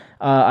discussion.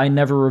 I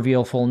never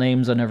reveal full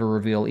names, I never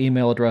reveal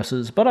email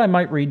addresses, but I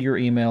might read your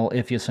email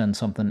if you send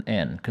something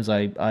in, because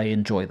I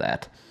enjoy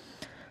that.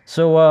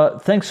 So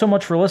thanks so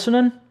much for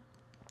listening.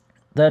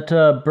 That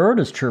bird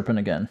is chirping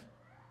again.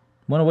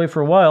 Went away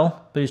for a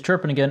while, but he's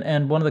chirping again,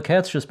 and one of the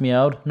cats just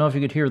meowed. I don't know if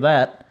you could hear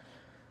that.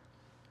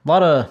 A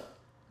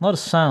lot of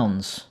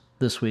sounds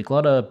this week, a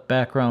lot of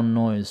background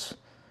noise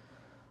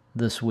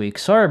this week.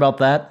 Sorry about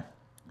that.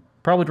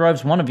 Probably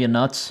drives one of you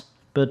nuts,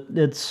 but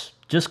it's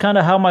just kind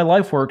of how my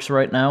life works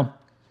right now.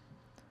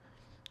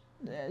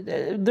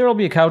 There'll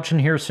be a couch in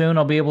here soon.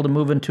 I'll be able to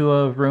move into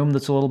a room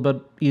that's a little bit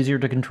easier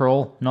to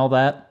control and all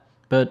that,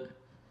 but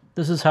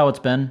this is how it's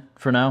been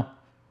for now.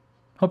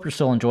 Hope you're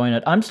still enjoying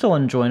it. I'm still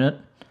enjoying it.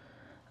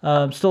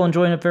 I'm still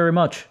enjoying it very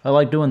much. I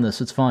like doing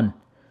this. It's fun.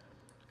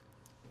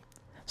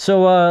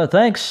 So,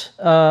 thanks.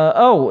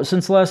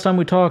 Since the last time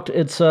we talked,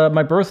 it's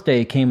my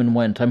birthday came and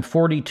went. I'm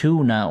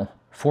 42 now.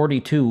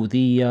 42.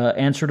 The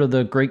answer to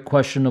the great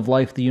question of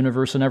life, the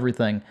universe, and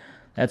everything.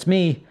 That's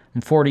me.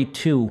 I'm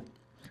 42.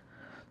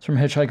 It's from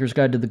Hitchhiker's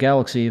Guide to the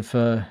Galaxy, if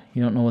you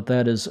don't know what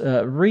that is.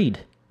 Read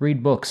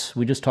books.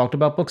 We just talked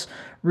about books.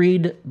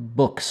 Read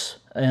books,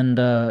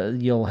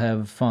 and you'll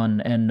have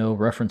fun and know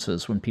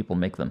references when people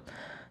make them.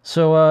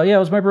 So, it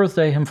was my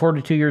birthday. I'm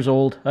 42 years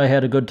old. I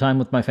had a good time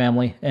with my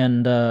family,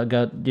 and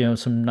got,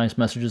 some nice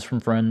messages from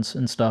friends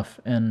and stuff,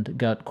 and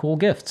got cool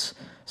gifts.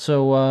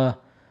 So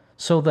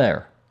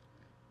there.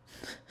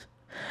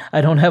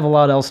 I don't have a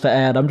lot else to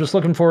add. I'm just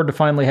looking forward to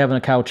finally having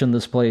a couch in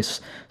this place.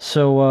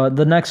 So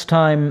the next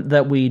time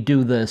that we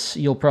do this,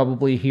 you'll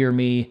probably hear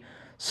me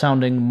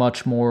sounding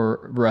much more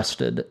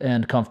rested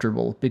and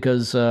comfortable,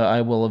 because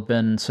I will have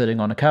been sitting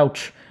on a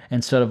couch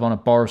instead of on a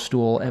bar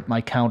stool at my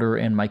counter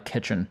in my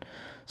kitchen.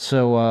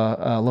 So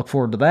look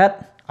forward to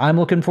that. I'm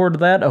looking forward to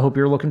that. I hope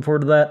you're looking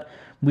forward to that.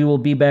 We will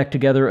be back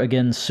together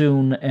again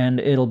soon, and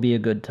it'll be a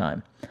good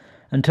time.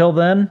 Until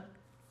then,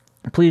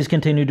 please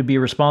continue to be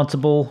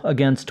responsible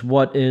against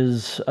what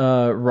is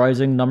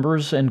rising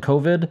numbers in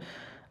COVID.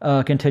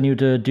 Continue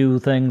to do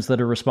things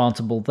that are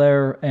responsible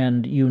there,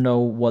 and you know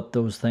what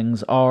those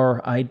things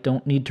are. I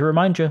don't need to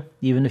remind you.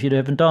 Even if you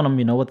haven't done them,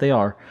 you know what they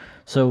are.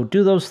 So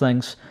do those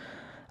things.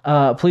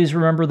 Please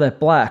remember that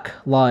Black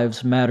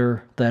lives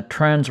matter, that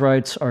trans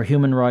rights are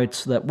human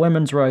rights, that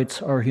women's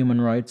rights are human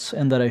rights,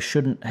 and that I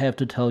shouldn't have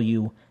to tell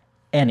you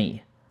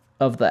any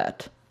of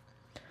that.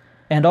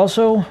 And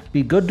also,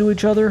 be good to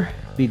each other,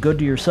 be good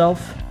to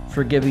yourself,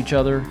 forgive each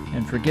other,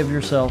 and forgive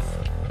yourself.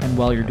 And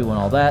while you're doing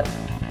all that,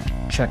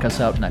 check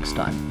us out next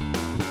time.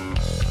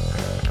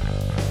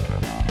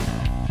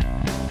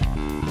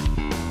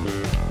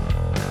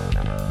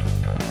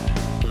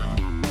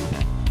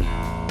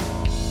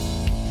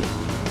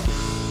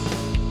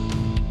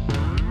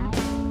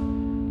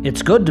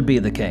 It's good to be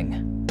the king.